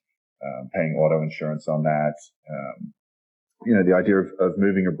car and paying auto insurance on that. the idea of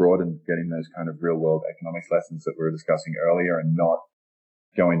moving abroad and getting those kind of real world economics lessons that we were discussing earlier, and not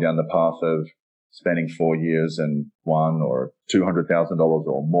going down the path of spending 4 years and $100,000 or $200,000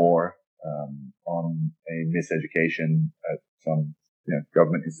 or more on a miseducation at some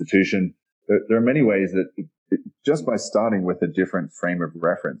government institution. There are many ways that just by starting with a different frame of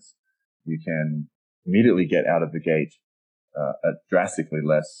reference, you can immediately get out of the gate at drastically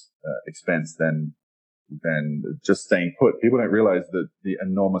less expense than just staying put. People don't realize that the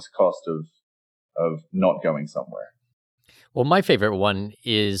enormous cost of not going somewhere. Well, my favorite one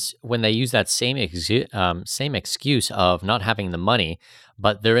is when they use that same excuse of not having the money,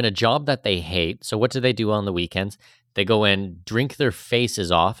 but they're in a job that they hate. So what do they do on the weekends? They go in, drink their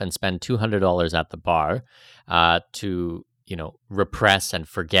faces off, and spend $200 at the bar to repress and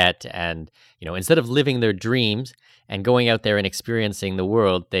forget. And instead of living their dreams and going out there and experiencing the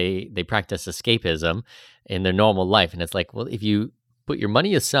world, they practice escapism in their normal life. And it's like, well, if you put your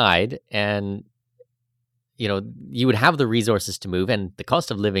money aside and you would have the resources to move, and the cost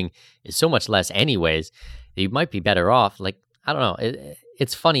of living is so much less anyways, you might be better off. Like, I don't know.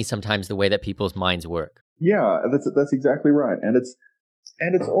 It's funny sometimes the way that people's minds work. Yeah, that's exactly right. And it's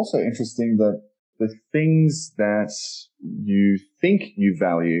also interesting that the things that you think you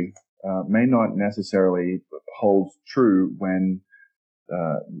value may not necessarily hold true when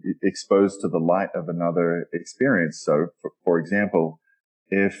exposed to the light of another experience. So, for example,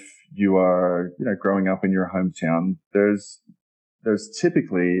 if you are, growing up in your hometown, there's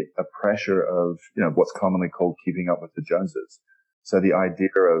typically a pressure of, what's commonly called keeping up with the Joneses. So the idea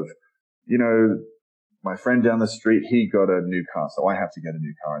of, my friend down the street, he got a new car, so I have to get a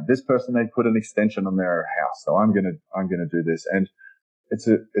new car. And this person, they put an extension on their house, so I'm gonna do this. And it's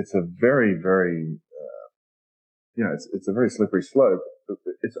a very, very, it's a very slippery slope.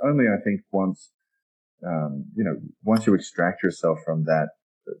 It's only, I think, once you extract yourself from that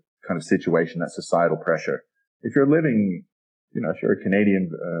kind of situation, that societal pressure. If you're living, if you're a Canadian,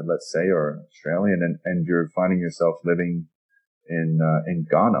 let's say, or Australian, and you're finding yourself living in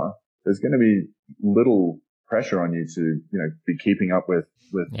Ghana, there's going to be little pressure on you to, be keeping up with.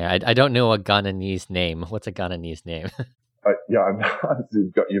 Yeah, I don't know a Ghananese name. What's a Ghananese name?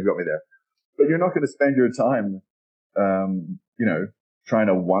 You've got me there. But you're not going to spend your time, trying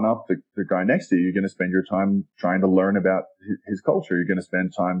to one up the guy next to you. You're going to spend your time trying to learn about his culture. You're going to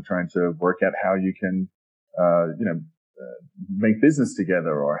spend time trying to work out how you can, make business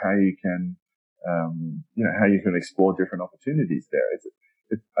together, or how you can, how you can explore different opportunities there.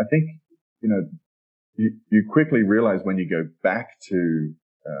 I think, you quickly realize when you go back to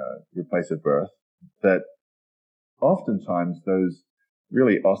your place of birth that oftentimes those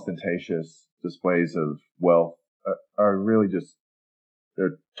really ostentatious displays of wealth are really just,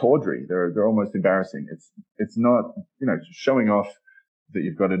 they're tawdry. They're almost embarrassing. It's not, showing off that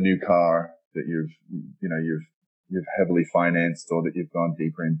you've got a new car, that you've heavily financed, or that you've gone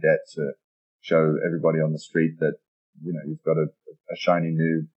deeper in debt to show everybody on the street that, you've got a shiny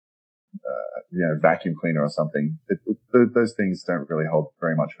new, vacuum cleaner or something. Those things don't really hold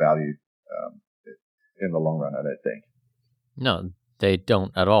very much value, in the long run, I don't think. No, they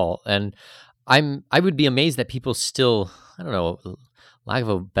don't at all. And I would be amazed that people still, I don't know, lack of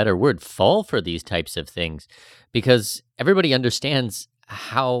a better word, fall for these types of things, because everybody understands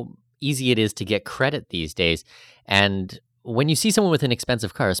how easy it is to get credit these days. And when you see someone with an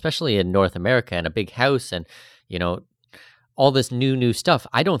expensive car, especially in North America, and a big house, and all this new stuff,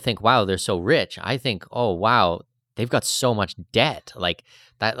 I don't think, wow, they're so rich. I think, oh wow, they've got so much debt.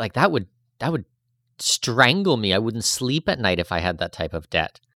 That would strangle me. I wouldn't sleep at night if I had that type of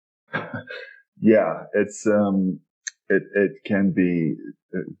debt. Yeah, it's it can be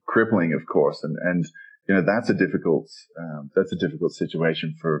crippling, of course, and that's a difficult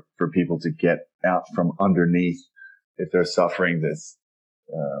situation for people to get out from underneath if they're suffering this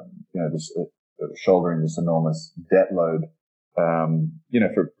shouldering this enormous debt load.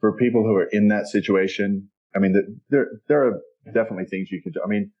 For people who are in that situation, I mean, there are definitely things you could do. I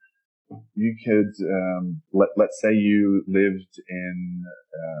mean, you could, let's say you lived in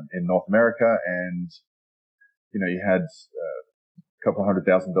North America, and, you had a couple $100,000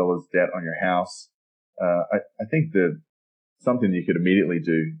 debt on your house. I think that something you could immediately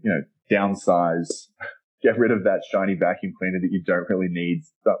do, downsize, get rid of that shiny vacuum cleaner that you don't really need,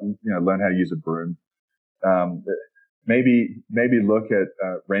 learn how to use a broom. Maybe look at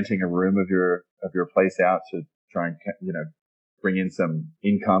renting a room of your place out to try and bring in some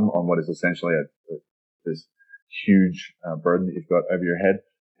income on what is essentially this huge burden that you've got over your head.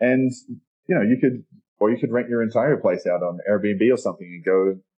 And you could rent your entire place out on Airbnb or something, and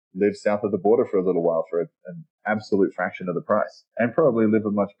go live south of the border for a little while for an absolute fraction of the price, and probably live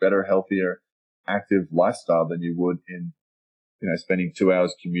a much better, healthier, active lifestyle than you would in, spending 2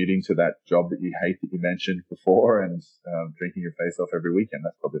 hours commuting to that job that you hate that you mentioned before, and drinking your face off every weekend.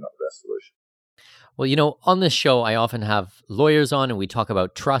 That's probably not the best solution. Well, on this show, I often have lawyers on and we talk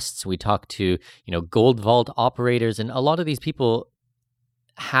about trusts. We talk to, gold vault operators, and a lot of these people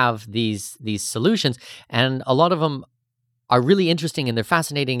have these solutions, and a lot of them are really interesting and they're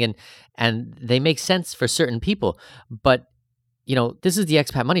fascinating and they make sense for certain people. But, this is the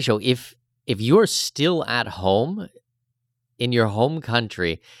Expat Money Show. If you're still at home in your home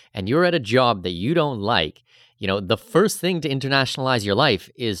country and you're at a job that you don't like, the first thing to internationalize your life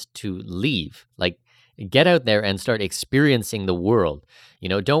is to leave. Like, get out there and start experiencing the world.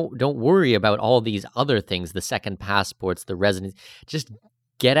 Don't worry about all these other things, the second passports, the residence. Just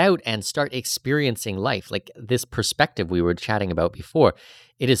get out and start experiencing life. Like this perspective we were chatting about before,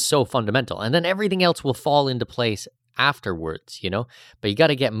 it is so fundamental. And then everything else will fall into place afterwards, but you got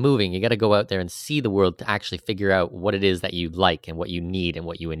to get moving. You got to go out there and see the world to actually figure out what it is that you like and what you need and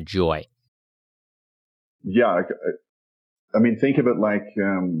what you enjoy. Yeah. I mean, think of it like,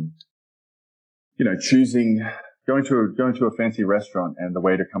 going to a fancy restaurant and the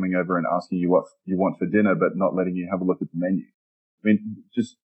waiter coming over and asking you what you want for dinner, but not letting you have a look at the menu. I mean,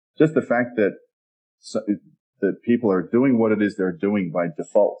 just the fact that that people are doing what it is they're doing by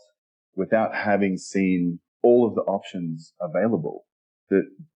default without having seen all of the options available, that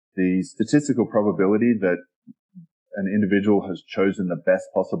the statistical probability that an individual has chosen the best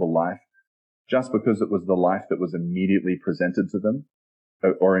possible life just because it was the life that was immediately presented to them,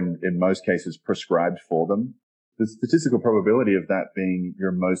 or in most cases prescribed for them, the statistical probability of that being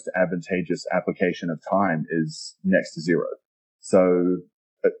your most advantageous application of time is next to zero. So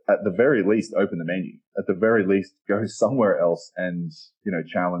at the very least, open the menu. At the very least, go somewhere else and,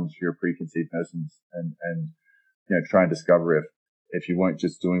 challenge your preconceived notions and try and discover if you weren't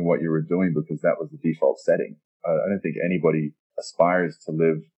just doing what you were doing because that was the default setting. I don't think anybody aspires to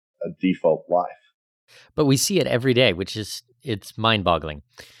live a default life. But we see it every day, it's mind-boggling.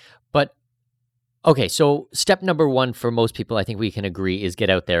 But okay, so step number one for most people, I think we can agree, is get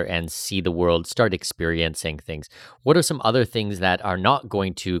out there and see the world, start experiencing things. What are some other things that are not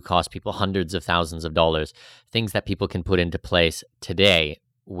going to cost people hundreds of thousands of dollars, things that people can put into place today,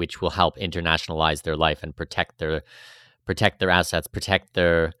 which will help internationalize their life and protect their assets, protect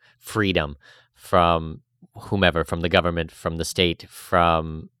their freedom from whomever, from the government, from the state,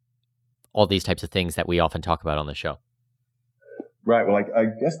 from all these types of things that we often talk about on the show? Right. Well, I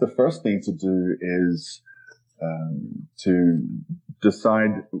guess the first thing to do is to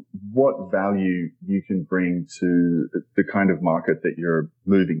decide what value you can bring to the kind of market that you're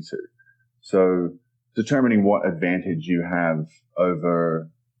moving to. So determining what advantage you have over,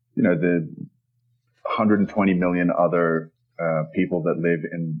 the 120 million other people that live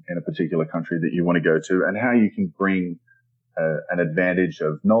in a particular country that you want to go to, and how you can bring an advantage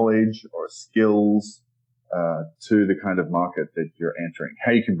of knowledge or skills to the kind of market that you're entering,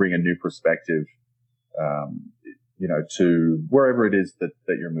 how you can bring a new perspective, to wherever it is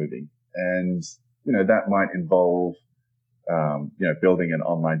that you're moving. And, that might involve, building an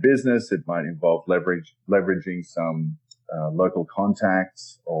online business. It might involve leveraging some local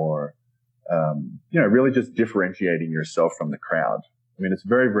contacts or, really just differentiating yourself from the crowd. I mean, it's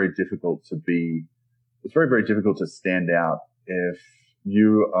very, very difficult to stand out if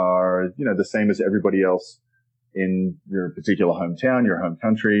you are, the same as everybody else in your particular hometown, your home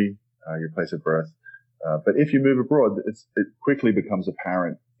country, your place of birth. But if you move abroad, it quickly becomes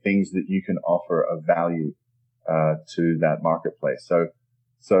apparent things that you can offer of value to that marketplace.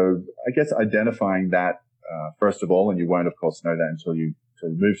 So I guess identifying that first of all, and you won't, of course, know that until you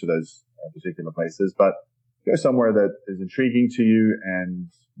move to those particular places. But go somewhere that is intriguing to you, and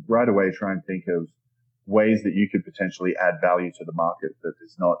right away try and think of ways that you could potentially add value to the market that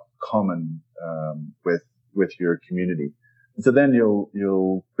is not common with your community. And so then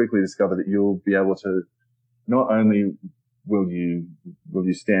you'll quickly discover that you'll be able to, not only will you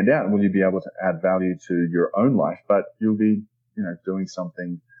stand out and will you be able to add value to your own life, but you'll be doing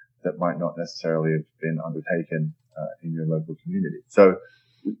something that might not necessarily have been undertaken in your local community. So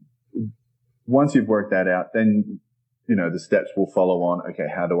once you've worked that out, then the steps will follow on. Okay,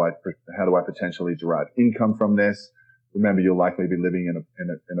 how do I potentially derive income from this? Remember, you'll likely be living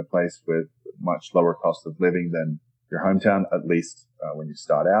in a place with much lower cost of living than your hometown, at least when you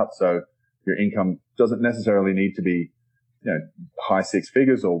start out. So your income doesn't necessarily need to be, high six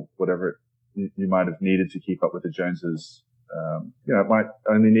figures or whatever you might have needed to keep up with the Joneses. It might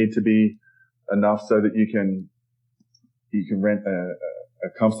only need to be enough so that you can rent a a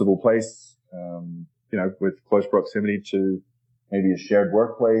comfortable place, with close proximity to maybe a shared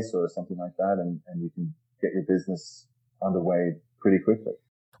workplace or something like that, and you can get your business underway pretty quickly.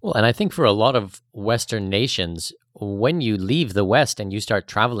 Well, and I think for a lot of Western nations, when you leave the West and you start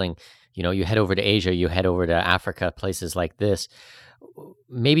traveling, you head over to Asia, you head over to Africa, places like this,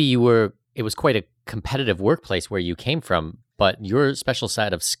 maybe it was quite a competitive workplace where you came from, but your special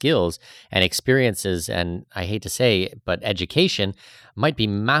set of skills and experiences, and I hate to say, but education might be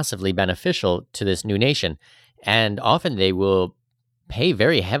massively beneficial to this new nation. And often they will pay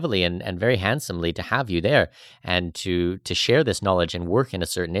very heavily and very handsomely to have you there and to share this knowledge and work in a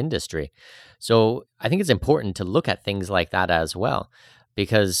certain industry. So I think it's important to look at things like that as well,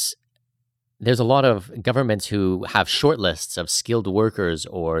 because there's a lot of governments who have short lists of skilled workers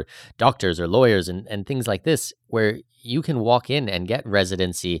or doctors or lawyers and things like this, where you can walk in and get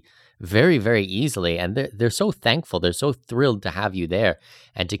residency very, very easily. And they're so thankful. They're so thrilled to have you there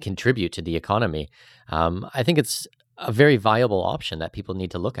and to contribute to the economy. I think it's a very viable option that people need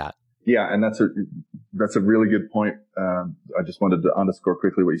to look at. Yeah, and that's a really good point. I just wanted to underscore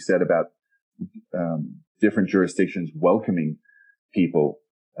quickly what you said about different jurisdictions welcoming people.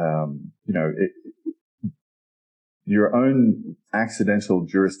 Your own accidental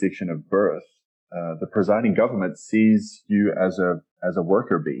jurisdiction of birth, the presiding government sees you as a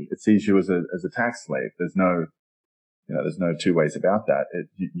worker bee. It sees you as a tax slave. There's no two ways about that.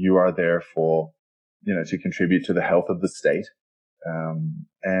 You are there to contribute to the health of the state,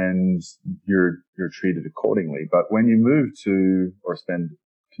 and you're treated accordingly. But when you move to or spend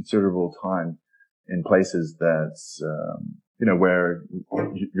considerable time in places that's where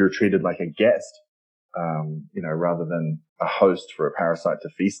you're treated like a guest, rather than a host for a parasite to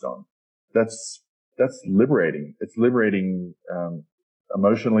feast on, that's liberating. It's liberating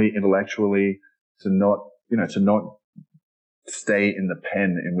emotionally, intellectually, to not stay in the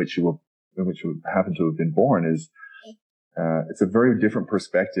pen in which you happen to have been born. It's a very different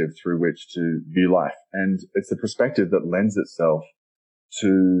perspective through which to view life, and it's a perspective that lends itself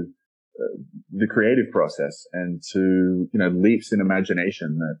to the creative process and to leaps in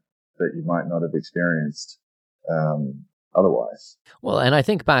imagination that you might not have experienced otherwise. Well, and I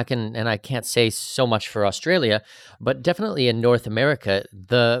think back, and I can't say so much for Australia, but definitely in North America,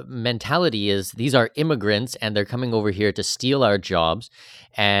 the mentality is these are immigrants and they're coming over here to steal our jobs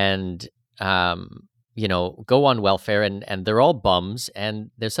and go on welfare, and they're all bums, and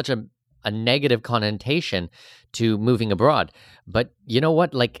there's such a negative connotation to moving abroad. But you know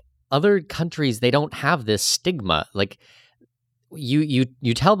what? Like, other countries, they don't have this stigma. Like, you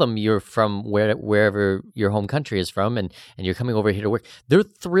tell them you're from wherever your home country is from, and you're coming over here to work. They're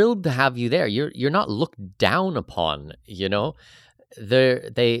thrilled to have you there. You're not looked down upon.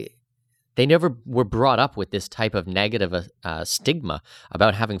 They never were brought up with this type of negative stigma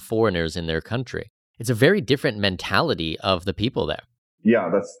about having foreigners in their country. It's a very different mentality of the people there. Yeah,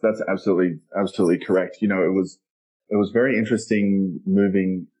 that's absolutely correct. It was very interesting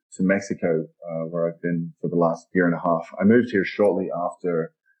moving to Mexico, where I've been for the last year and a half. I moved here shortly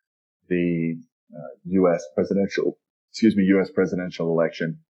after the U.S. presidential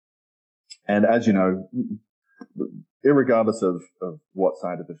election. And as you know, irregardless of what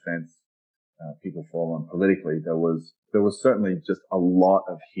side of the fence people fall on politically, there was certainly just a lot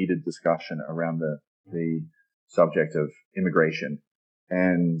of heated discussion around the subject of immigration.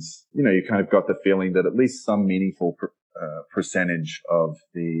 And, you kind of got the feeling that at least some meaningful percentage of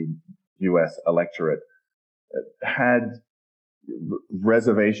the U.S. electorate had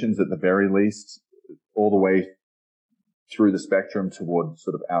reservations at the very least, all the way through the spectrum toward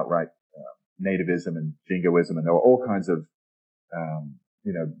sort of outright nativism and jingoism. And there were all kinds of,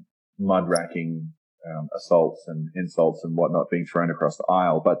 mud-racking assaults and insults and whatnot being thrown across the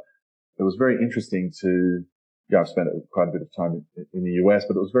aisle. But it was very interesting I've spent quite a bit of time in the US,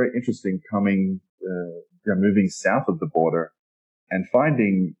 but it was very interesting moving south of the border and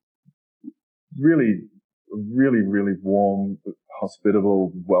finding really, really, really warm,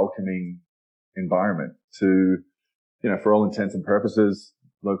 hospitable, welcoming environment to, for all intents and purposes,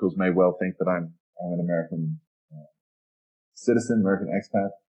 locals may well think that I'm an American citizen, American expat.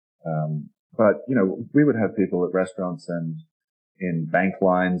 But we would have people at restaurants and in bank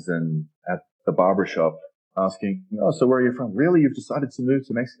lines and at the barbershop asking, "Oh, so where are you from? Really? You've decided to move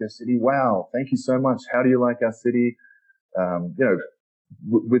to Mexico City? Wow. Thank you so much. How do you like our city?"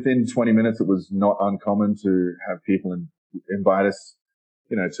 Within 20 minutes, it was not uncommon to have people invite us,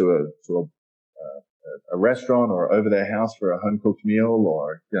 to a restaurant or over their house for a home cooked meal,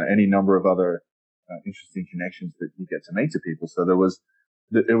 or, any number of other interesting connections that you get to make to people. So it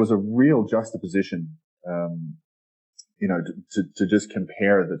was a real juxtaposition, to just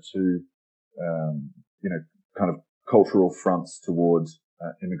compare the two, kind of cultural fronts towards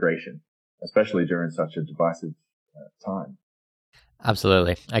immigration, especially during such a divisive time.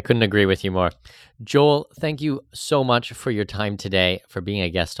 Absolutely. I couldn't agree with you more. Joel, thank you so much for your time today, for being a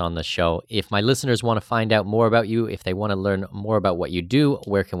guest on the show. If my listeners want to find out more about you, if they want to learn more about what you do,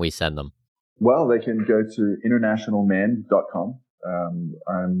 where can we send them? Well, they can go to internationalman.com.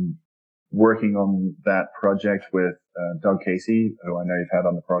 I'm working on that project with Doug Casey, who I know you've had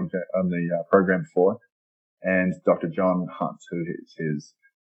on the program before, and Dr. John Hunt, who is his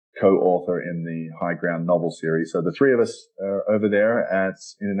co-author in the High Ground novel series. So the three of us are over there at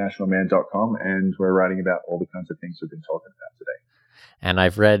internationalman.com, and we're writing about all the kinds of things we've been talking about today. And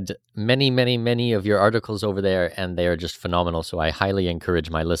I've read many of your articles over there, and they are just phenomenal. So I highly encourage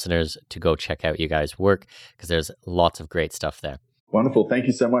my listeners to go check out you guys' work, because there's lots of great stuff there. Wonderful. Thank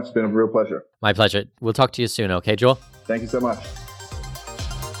you so much. It's been a real pleasure. My pleasure. We'll talk to you soon. Okay, Joel? Thank you so much.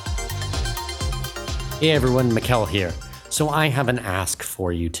 Hey everyone, Mikkel here. So I have an ask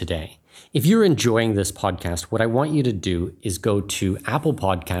for you today. If you're enjoying this podcast, what I want you to do is go to Apple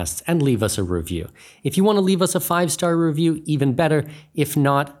Podcasts and leave us a review. If you want to leave us a 5-star review, even better. If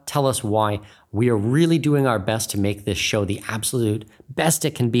not, tell us why. We are really doing our best to make this show the absolute best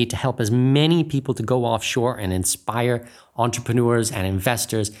it can be to help as many people to go offshore and inspire entrepreneurs and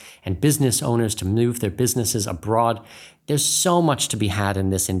investors and business owners to move their businesses abroad. There's so much to be had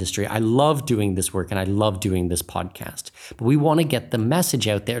in this industry. I love doing this work and I love doing this podcast, but we want to get the message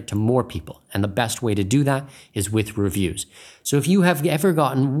out there to more people. And the best way to do that is with reviews. So if you have ever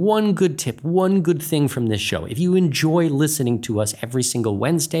gotten one good tip, one good thing from this show, if you enjoy listening to us every single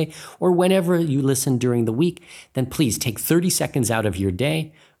Wednesday or whenever you listen during the week, then please take 30 seconds out of your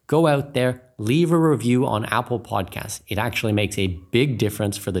day, go out there, leave a review on Apple Podcasts. It actually makes a big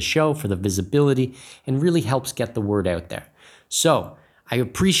difference for the show, for the visibility, and really helps get the word out there. So I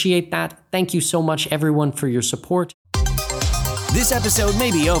appreciate that. Thank you so much, everyone, for your support. This episode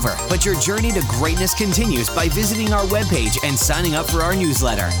may be over, but your journey to greatness continues by visiting our webpage and signing up for our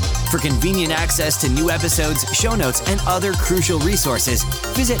newsletter. For convenient access to new episodes, show notes, and other crucial resources,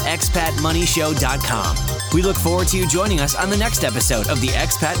 visit expatmoneyshow.com. We look forward to you joining us on the next episode of the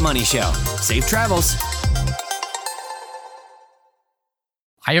Expat Money Show. Safe travels.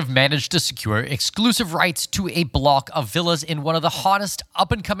 I have managed to secure exclusive rights to a block of villas in one of the hottest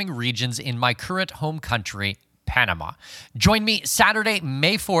up-and-coming regions in my current home country, Panama. Join me Saturday,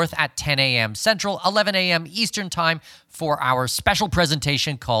 May 4th at 10 a.m. Central, 11 a.m. Eastern Time for our special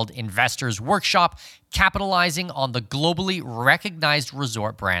presentation called Investors Workshop, capitalizing on the globally recognized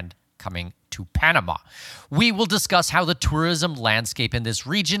resort brand coming to Panama. We will discuss how the tourism landscape in this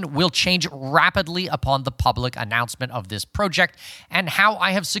region will change rapidly upon the public announcement of this project, and how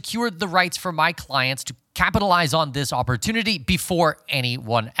I have secured the rights for my clients to capitalize on this opportunity before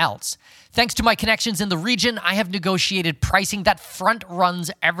anyone else. Thanks to my connections in the region, I have negotiated pricing that front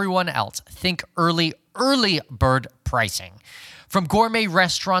runs everyone else. Think early bird pricing. From gourmet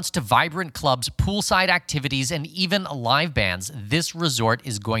restaurants to vibrant clubs, poolside activities, and even live bands, this resort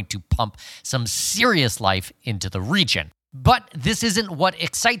is going to pump some serious life into the region. But this isn't what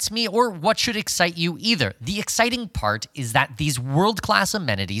excites me or what should excite you either. The exciting part is that these world-class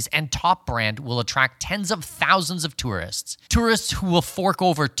amenities and top brand will attract tens of thousands of tourists. Tourists who will fork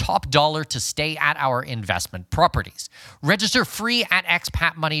over top dollar to stay at our investment properties. Register free at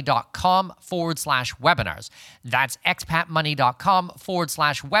expatmoney.com/webinars. That's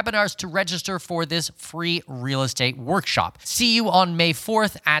expatmoney.com/webinars to register for this free real estate workshop. See you on May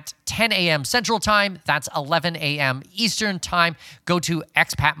 4th at 10 a.m. Central Time. That's 11 a.m. Eastern Time. Go to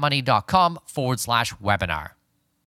expatmoney.com/webinar.